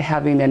without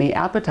having any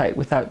appetite,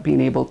 without being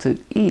able to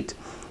eat.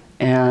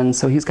 And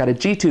so he's got a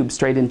G-tube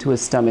straight into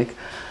his stomach,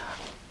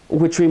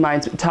 which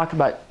reminds me, talk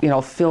about, you know,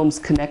 films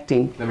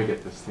connecting. Let me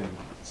get this thing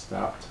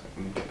stopped.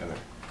 I can get another.